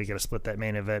event, you got to split that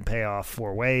main event payoff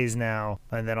 4 ways now.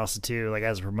 And then also too, like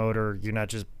as a promoter, you're not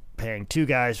just paying 2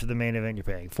 guys for the main event, you're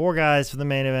paying 4 guys for the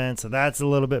main event, so that's a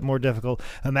little bit more difficult.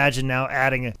 Imagine now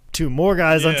adding 2 more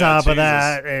guys on top of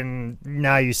that, and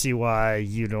now you see why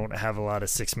you don't have a lot of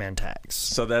 6-man tags.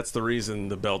 So that's the reason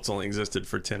the belts only existed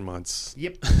for 10 months.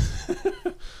 Yep.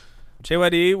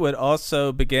 JYD would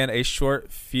also begin a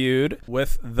short feud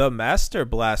with the Master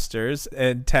Blasters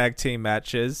in tag team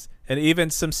matches, and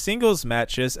even some singles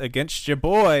matches against your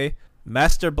boy,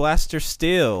 Master Blaster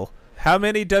Steel. How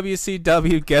many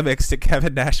WCW gimmicks did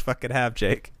Kevin Nash fucking have,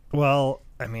 Jake? Well,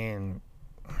 I mean,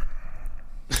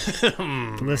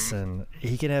 listen,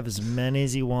 he can have as many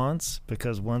as he wants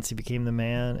because once he became the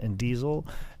Man and Diesel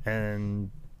and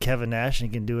Kevin Nash,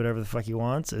 and he can do whatever the fuck he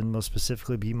wants, and most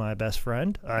specifically be my best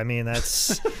friend. I mean,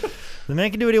 that's the man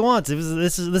can do what he wants.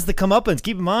 This is the comeuppance.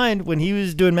 Keep in mind, when he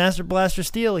was doing Master Blaster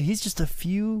Steel, he's just a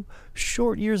few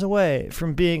short years away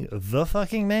from being the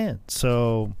fucking man.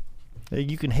 So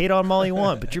you can hate on him all you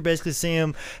want, but you're basically seeing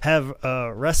him have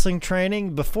wrestling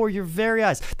training before your very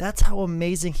eyes. That's how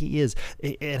amazing he is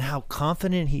and how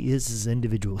confident he is as an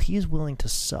individual. He is willing to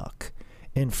suck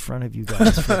in front of you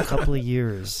guys for a couple of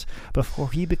years before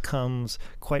he becomes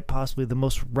quite possibly the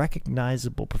most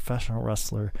recognizable professional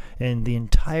wrestler in the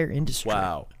entire industry.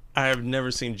 Wow. I have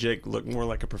never seen Jake look more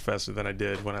like a professor than I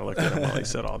did when I looked at him while he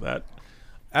said all that.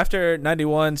 After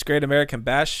 91's Great American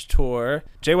Bash tour,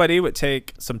 JYD would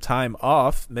take some time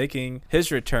off, making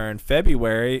his return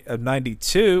February of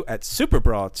 92 at Super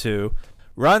Brawl 2.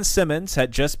 Ron Simmons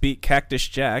had just beat Cactus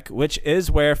Jack, which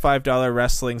is where $5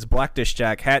 Wrestling's Blackdish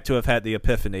Jack had to have had the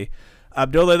epiphany.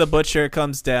 Abdullah the Butcher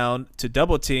comes down to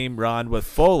double team Ron with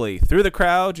Foley. Through the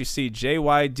crowd, you see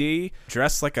JYD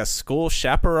dressed like a school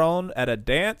chaperone at a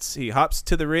dance. He hops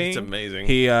to the ring. It's amazing.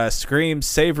 He screams,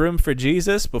 "Save room for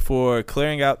Jesus," before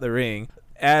clearing out the ring.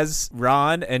 As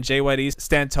Ron and JYD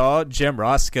stand tall, Jim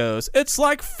Ross goes, "It's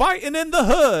like fighting in the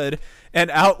hood." And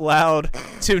out loud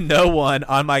to no one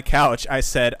on my couch, I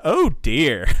said, "Oh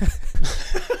dear."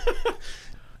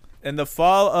 In the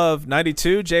fall of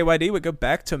 92, JYD would go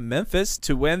back to Memphis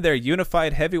to win their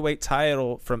unified heavyweight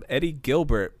title from Eddie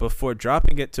Gilbert before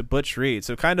dropping it to Butch Reed.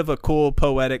 So kind of a cool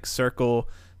poetic circle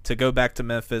to go back to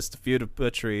Memphis to feud with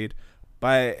Butch Reed.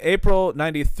 By April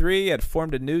 93, had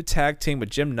formed a new tag team with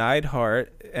Jim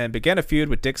Neidhart and began a feud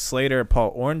with Dick Slater and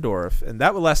Paul Orndorff. And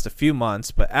that would last a few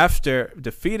months. But after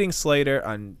defeating Slater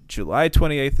on July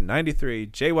 28th, 93,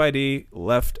 JYD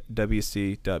left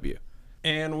WCW.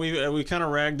 And we kind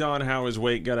of ragged on how his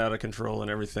weight got out of control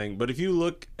and everything. But if you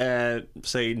look at,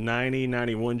 say, 90,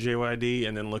 91 JYD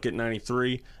and then look at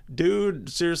 93,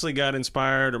 dude seriously got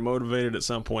inspired or motivated at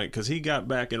some point because he got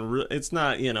back in... it's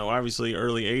not, obviously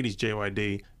early 80s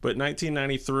JYD, but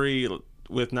 1993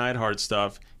 with Neidhart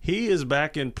stuff, he is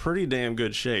back in pretty damn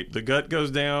good shape. The gut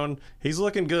goes down. He's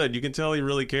looking good. You can tell he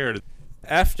really cared.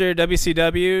 After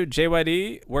WCW,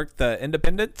 JYD worked the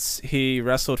independents. He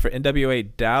wrestled for NWA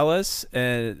Dallas.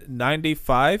 In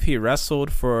 95, he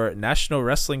wrestled for National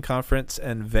Wrestling Conference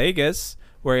in Vegas,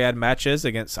 where he had matches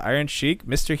against Iron Sheik,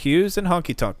 Mr. Hughes, and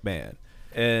Honky Tonk Man.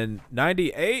 In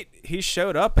 98, he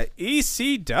showed up at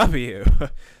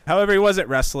ECW. However, he wasn't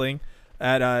wrestling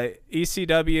at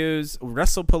ECW's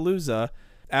WrestlePalooza.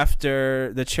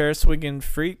 After the chair swinging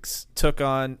freaks took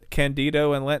on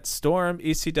Candido and Lance Storm,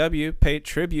 ECW paid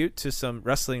tribute to some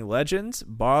wrestling legends: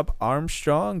 Bob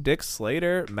Armstrong, Dick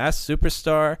Slater, Mass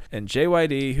Superstar, and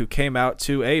JYD, who came out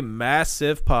to a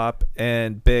massive pop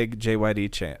and big JYD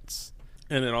chants.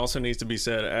 And it also needs to be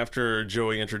said, after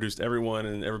Joey introduced everyone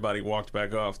and everybody walked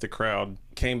back off, the crowd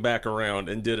came back around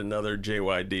and did another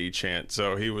JYD chant.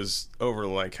 So he was over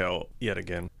like hell yet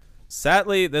again.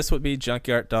 Sadly, this would be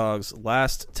Junkyard Dog's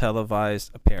last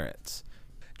televised appearance.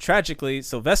 Tragically,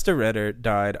 Sylvester Ritter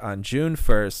died on June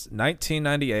 1st,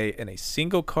 1998 in a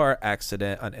single-car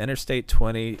accident on Interstate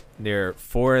 20 near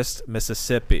Forest,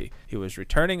 Mississippi. He was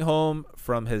returning home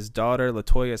from his daughter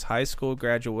LaToya's high school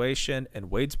graduation in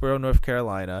Wadesboro, North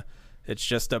Carolina. It's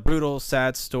just a brutal,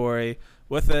 sad story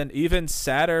with an even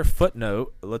sadder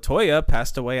footnote. LaToya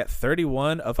passed away at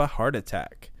 31 of a heart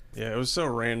attack. Yeah, it was so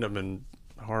random and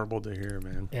horrible to hear,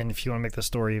 man. And if you want to make the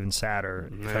story even sadder,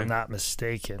 if I'm not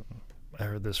mistaken, I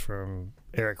heard this from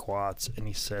Eric Watts, and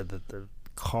he said that the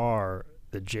car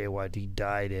that JYD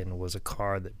died in was a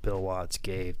car that Bill Watts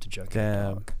gave to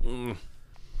Junkyard Dog.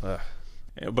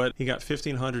 Yeah, but he got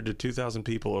 1,500 to 2,000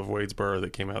 people of Wadesboro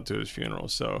that came out to his funeral,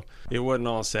 so it wasn't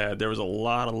all sad. There was a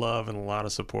lot of love and a lot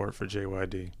of support for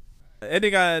JYD.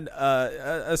 Ending on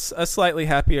a slightly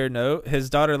happier note, his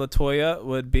daughter LaToya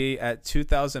would be at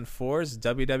 2004's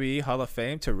WWE Hall of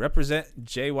Fame to represent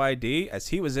JYD as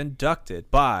he was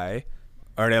inducted by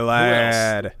Ernie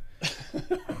Ladd.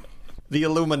 The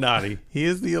Illuminati. He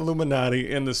is the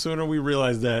Illuminati, and the sooner we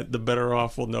realize that, the better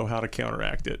off we'll know how to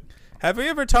counteract it. Have we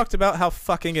ever talked about how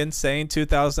fucking insane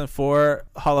 2004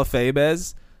 Hall of Fame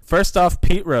is? First off,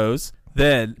 Pete Rose,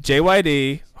 then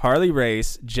JYD, Harley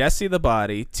Race, Jesse the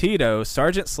Body, Tito,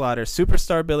 Sergeant Slaughter,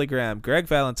 Superstar Billy Graham, Greg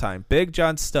Valentine, Big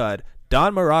John Studd,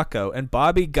 Don Morocco, and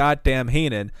Bobby Goddamn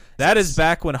Heenan. That is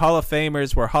back when Hall of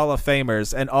Famers were Hall of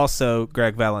Famers, and also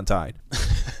Greg Valentine.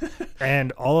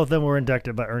 And all of them were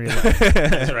inducted by Ernie Ladd.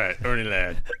 That's right, Ernie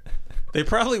Ladd. They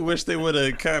probably wish they would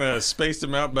have kind of spaced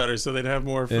them out better so they'd have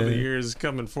more for the years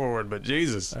coming forward, but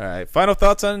Jesus. All right, final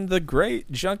thoughts on the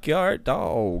great Junkyard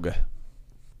Dog.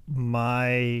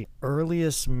 My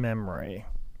earliest memory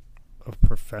of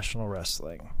professional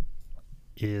wrestling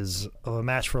is of a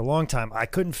match for a long time. I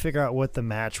couldn't figure out what the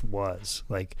match was.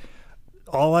 Like,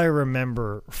 all I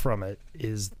remember from it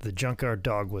is the Junkyard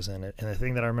Dog was in it. And the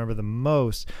thing that I remember the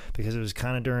most, because it was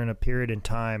kind of during a period in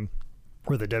time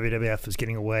where the WWF was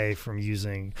getting away from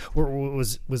using, or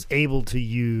was able to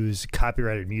use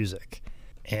copyrighted music.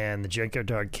 And the Junkyard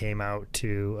Dog came out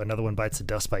to Another One Bites the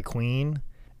Dust by Queen.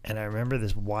 And I remember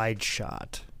this wide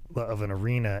shot of an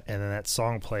arena, and then that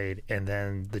song played, and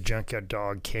then the Junkyard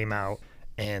Dog came out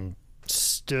and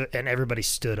stood, and everybody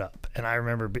stood up. And I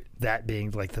remember that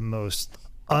being like the most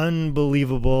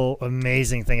unbelievable,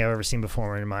 amazing thing I've ever seen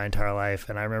before in my entire life.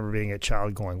 And I remember being a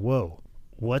child going, whoa,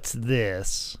 what's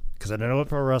this? Because I didn't know what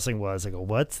pro wrestling was. I go,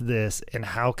 what's this? And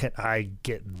how can I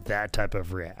get that type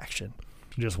of reaction?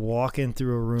 Just walk in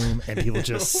through a room and people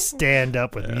just stand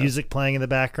up with music playing in the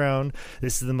background.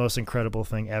 This is the most incredible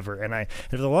thing ever. And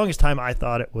for the longest time, I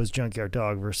thought it was Junkyard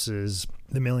Dog versus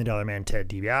the $1 Million Man Ted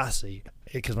DiBiase.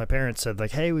 Because my parents said,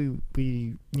 like, hey,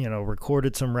 we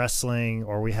recorded some wrestling,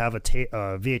 or we have a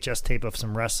VHS tape of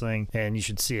some wrestling, and you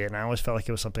should see it. And I always felt like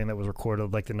it was something that was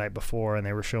recorded like the night before, and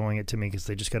they were showing it to me because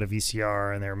they just got a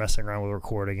VCR and they were messing around with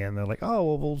recording it. And they're like, oh,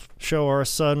 well, we'll show our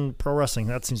son pro wrestling.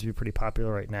 That seems to be pretty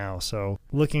popular right now. So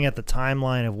looking at the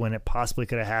timeline of when it possibly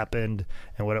could have happened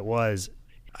and what it was,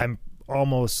 I'm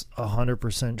almost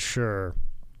 100% sure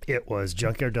it was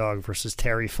Junkyard Dog versus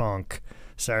Terry Funk,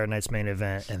 Saturday night's main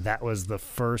event, and that was the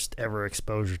first ever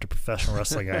exposure to professional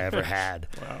wrestling I ever had.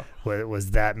 Wow. Where it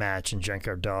was that match, and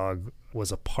Junkyard Dog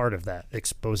was a part of that,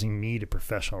 exposing me to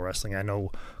professional wrestling. I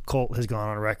know Colt has gone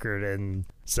on record and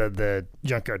said that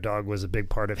Junkyard Dog was a big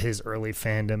part of his early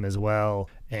fandom as well.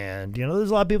 And,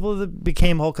 there's a lot of people that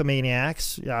became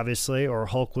Hulkamaniacs, obviously, or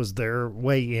Hulk was their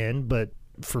way in, but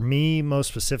for me, most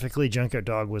specifically, Junkyard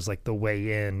Dog was like the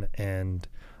way in, and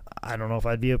I don't know if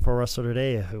I'd be a pro wrestler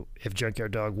today if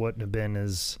Junkyard Dog wouldn't have been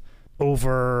as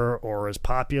over or as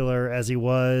popular as he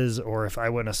was, or if I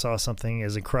wouldn't have saw something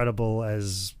as incredible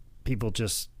as people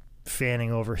just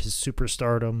fanning over his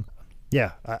superstardom.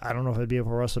 Yeah, I don't know if I'd be a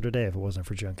pro wrestler today if it wasn't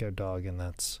for Junkyard Dog, and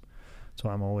that's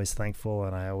why I'm always thankful,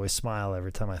 and I always smile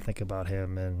every time I think about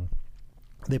him. And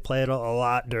they play it a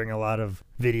lot during a lot of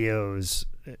videos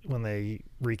when they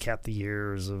recap the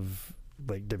years of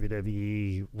like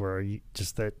WWE, where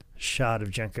just that shot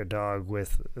of Junkyard Dog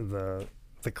with the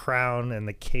crown and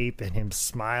the cape and him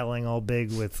smiling all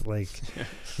big with like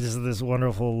just this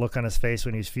wonderful look on his face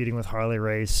when he was feuding with Harley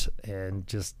Race, and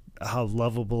just how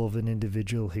lovable of an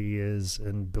individual he is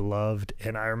and beloved.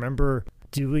 And I remember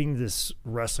doing this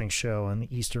wrestling show in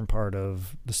the eastern part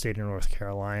of the state of North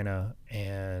Carolina,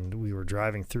 and we were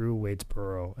driving through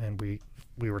Wadesboro, and we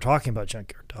were talking about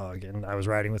Junkyard Dog, and I was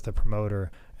riding with the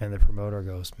promoter, and the promoter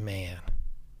goes, man,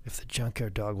 if the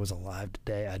Junkyard Dog was alive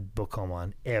today, I'd book him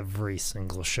on every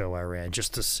single show I ran,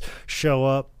 just to show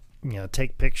up,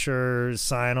 take pictures,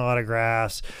 sign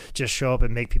autographs, just show up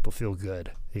and make people feel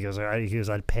good. He goes,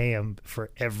 I'd pay him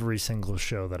for every single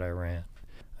show that I ran.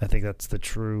 I think that's the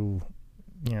true,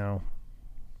 the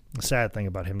sad thing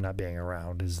about him not being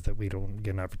around is that we don't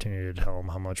get an opportunity to tell him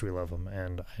how much we love him.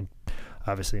 And I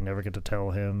obviously never get to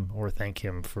tell him or thank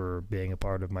him for being a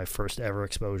part of my first ever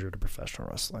exposure to professional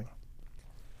wrestling.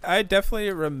 I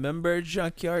definitely remember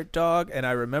Junkyard Dog, and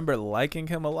I remember liking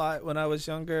him a lot when I was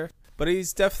younger. But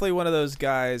he's definitely one of those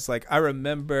guys, like, I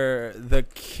remember the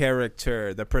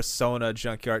character, the persona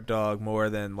Junkyard Dog more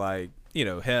than, like,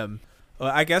 him.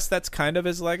 Well, I guess that's kind of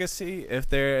his legacy. If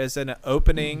there is an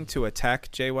opening to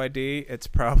attack JYD, it's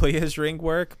probably his ring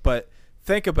work. But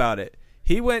think about it.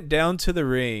 He went down to the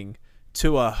ring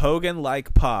to a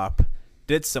Hogan-like pop,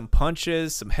 did some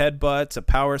punches, some headbutts, a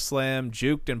power slam,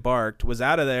 juked and barked, was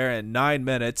out of there in 9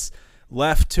 minutes,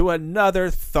 left to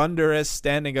another thunderous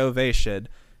standing ovation,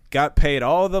 got paid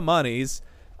all the monies.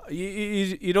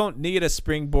 You don't need a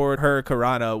springboard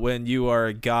hurricanrana when you are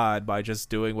a god by just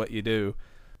doing what you do.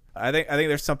 I think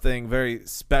there's something very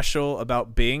special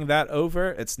about being that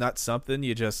over. It's not something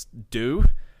you just do.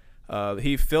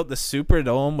 He filled the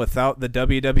Superdome without the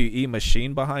WWE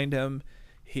machine behind him.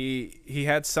 He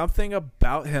had something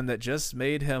about him that just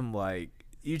made him like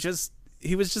you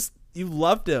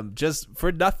loved him just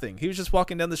for nothing. He was just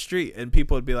walking down the street and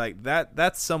people would be like,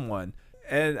 that's someone.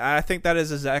 And I think that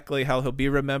is exactly how he'll be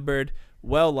remembered.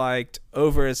 Well liked,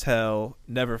 over as hell,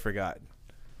 never forgotten.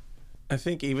 I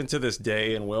think even to this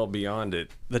day and well beyond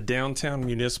it, the Downtown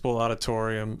Municipal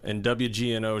Auditorium and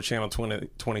WGNO Channel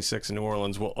 26 in New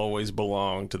Orleans will always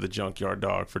belong to the Junkyard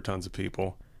Dog for tons of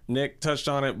people. Nick touched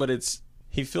on it, but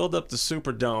he filled up the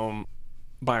Superdome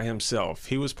by himself.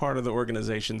 He was part of the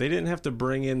organization. They didn't have to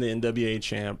bring in the NWA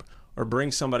champ or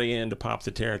bring somebody in to pop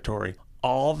the territory.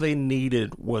 All they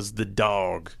needed was the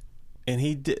dog. And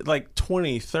he did like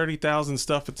 20, 30,000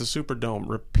 stuff at the Superdome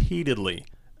repeatedly.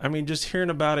 I mean, just hearing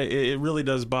about it, it really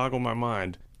does boggle my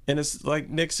mind. And it's like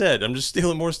Nick said, I'm just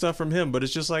stealing more stuff from him, but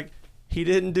it's just like he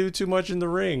didn't do too much in the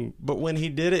ring. But when he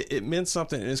did it, it meant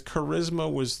something. And his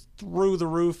charisma was through the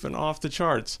roof and off the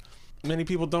charts. Many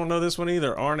people don't know this one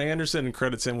either. Arn Anderson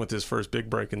credits him with his first big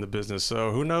break in the business.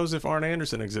 So who knows if Arn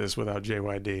Anderson exists without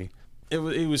JYD. It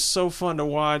was so fun to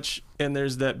watch. And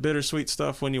there's that bittersweet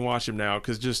stuff when you watch him now.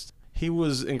 Because just he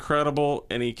was incredible.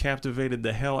 And he captivated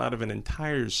the hell out of an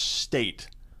entire state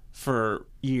for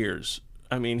years.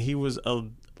 I mean, he was,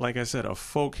 like I said, a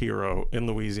folk hero in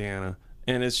Louisiana.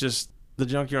 And it's just, the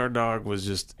Junkyard Dog was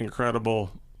just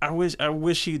incredible. I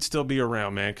wish he'd still be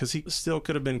around, man. Because he still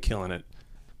could have been killing it.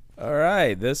 All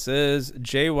right, this is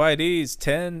JYD's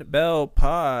 10 Bell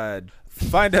Pod.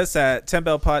 Find us at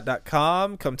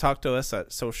 10bellpod.com. Come talk to us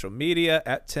at social media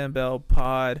at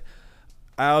 10bellpod.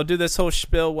 I'll do this whole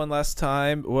spiel one last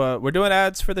time. We're doing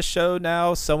ads for the show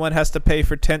now. Someone has to pay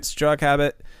for Tent's drug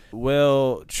habit.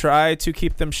 We'll try to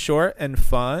keep them short and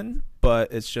fun,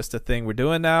 but it's just a thing we're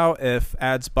doing now. If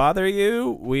ads bother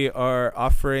you, we are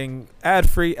offering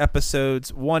ad-free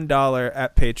episodes, $1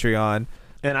 at Patreon.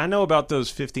 And I know about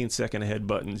those 15-second ahead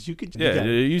buttons.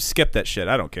 You skip that shit.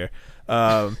 I don't care.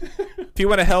 If you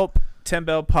want to help 10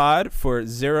 Bell Pod for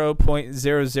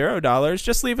 $0.00,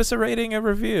 just leave us a rating and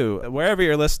review. Wherever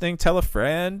you're listening, tell a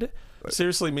friend.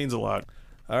 Seriously means a lot.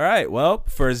 All right. Well,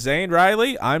 for Zane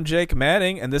Riley, I'm Jake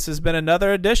Manning, and this has been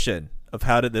another edition of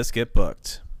How Did This Get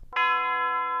Booked?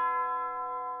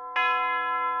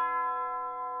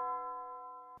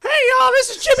 Hey y'all,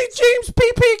 this is Jimmy James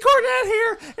PP Cornette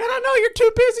here, and I know you're too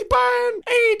busy buying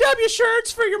AEW shirts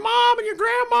for your mom and your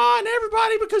grandma and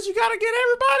everybody because you gotta get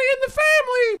everybody in the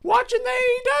family watching the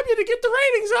AEW to get the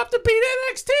ratings up to beat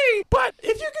NXT. But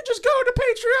if you could just go to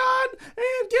Patreon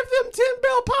and give them 10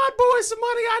 Bell Pod Boys some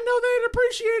money, I know they'd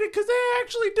appreciate it because they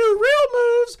actually do real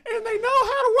moves and they know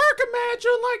how to work a match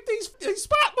unlike these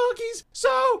spot monkeys.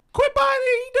 So quit buying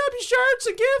AEW shirts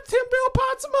and give 10 Bell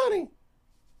Pod some money.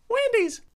 Wendy's.